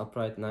 but it's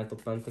upright. Knight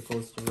of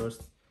Pentacles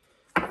reversed.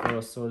 Four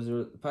of Swords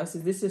reversed.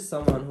 Pisces, this is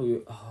someone who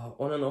you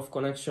on and off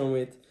connection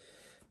with.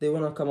 They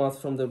wanna come out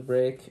from the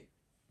break.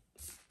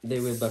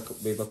 They will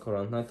be back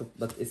around.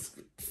 But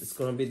it's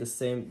gonna be the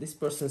same. This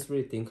person's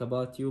really think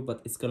about you, but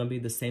it's gonna be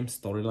the same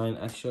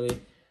storyline actually.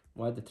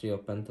 Why the Three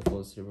of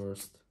Pentacles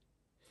reversed?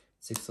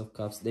 Six of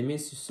Cups. They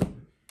miss you so.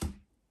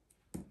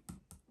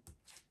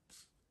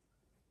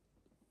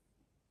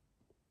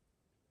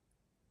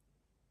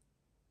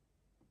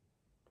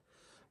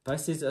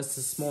 Pisces, as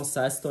a small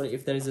side story,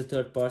 if there is a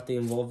third party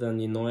involved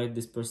and you know it,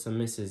 this person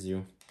misses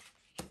you.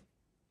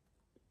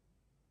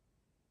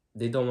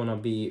 They don't want to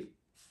be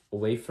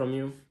away from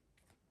you.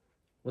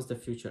 What's the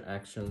future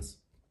actions?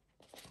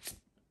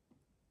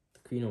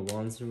 The Queen of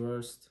Wands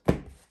reversed.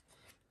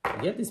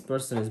 I get this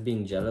person is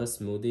being jealous,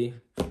 moody,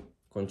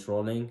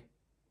 controlling.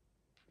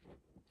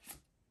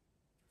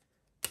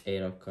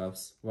 Eight of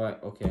Cups. Why?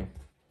 Okay.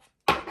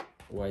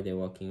 Why are they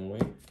walking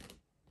away?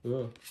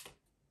 Whoa.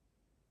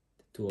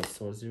 Two of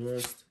Swords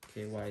reversed.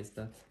 Okay, why is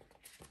that?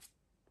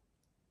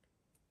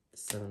 The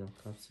Seven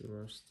of Cups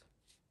reversed.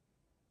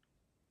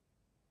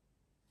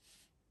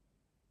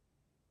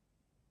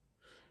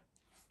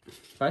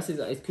 Pisces,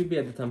 it could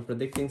be that I'm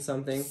predicting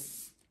something.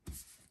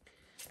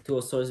 Two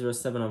of Swords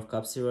reversed, Seven of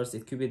Cups reversed.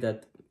 It could be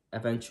that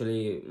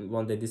eventually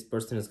one day this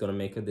person is gonna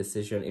make a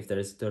decision if there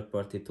is a third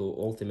party to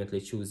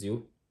ultimately choose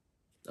you.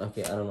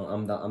 Okay, I don't know.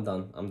 I'm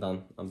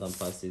done,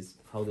 Pisces.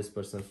 How this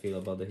person feel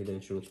about the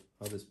hidden truth?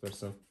 How this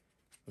person?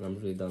 And I'm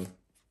really done.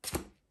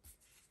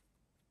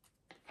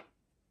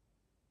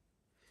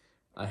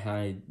 I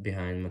hide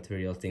behind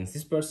material things.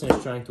 This person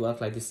is trying to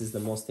act like this is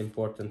the most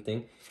important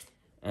thing.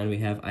 And we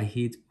have, I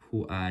hid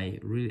who I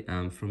really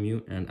am from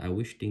you, and I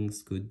wish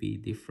things could be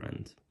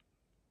different.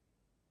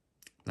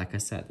 Like I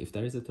said, if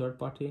there is a third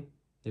party,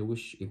 they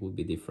wish it would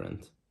be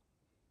different.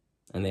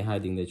 And they're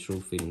hiding their true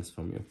feelings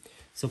from you.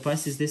 So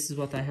Pisces, this is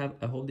what I have.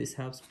 I hope this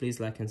helps. Please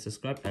like and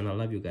subscribe, and I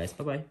love you guys.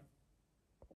 Bye-bye.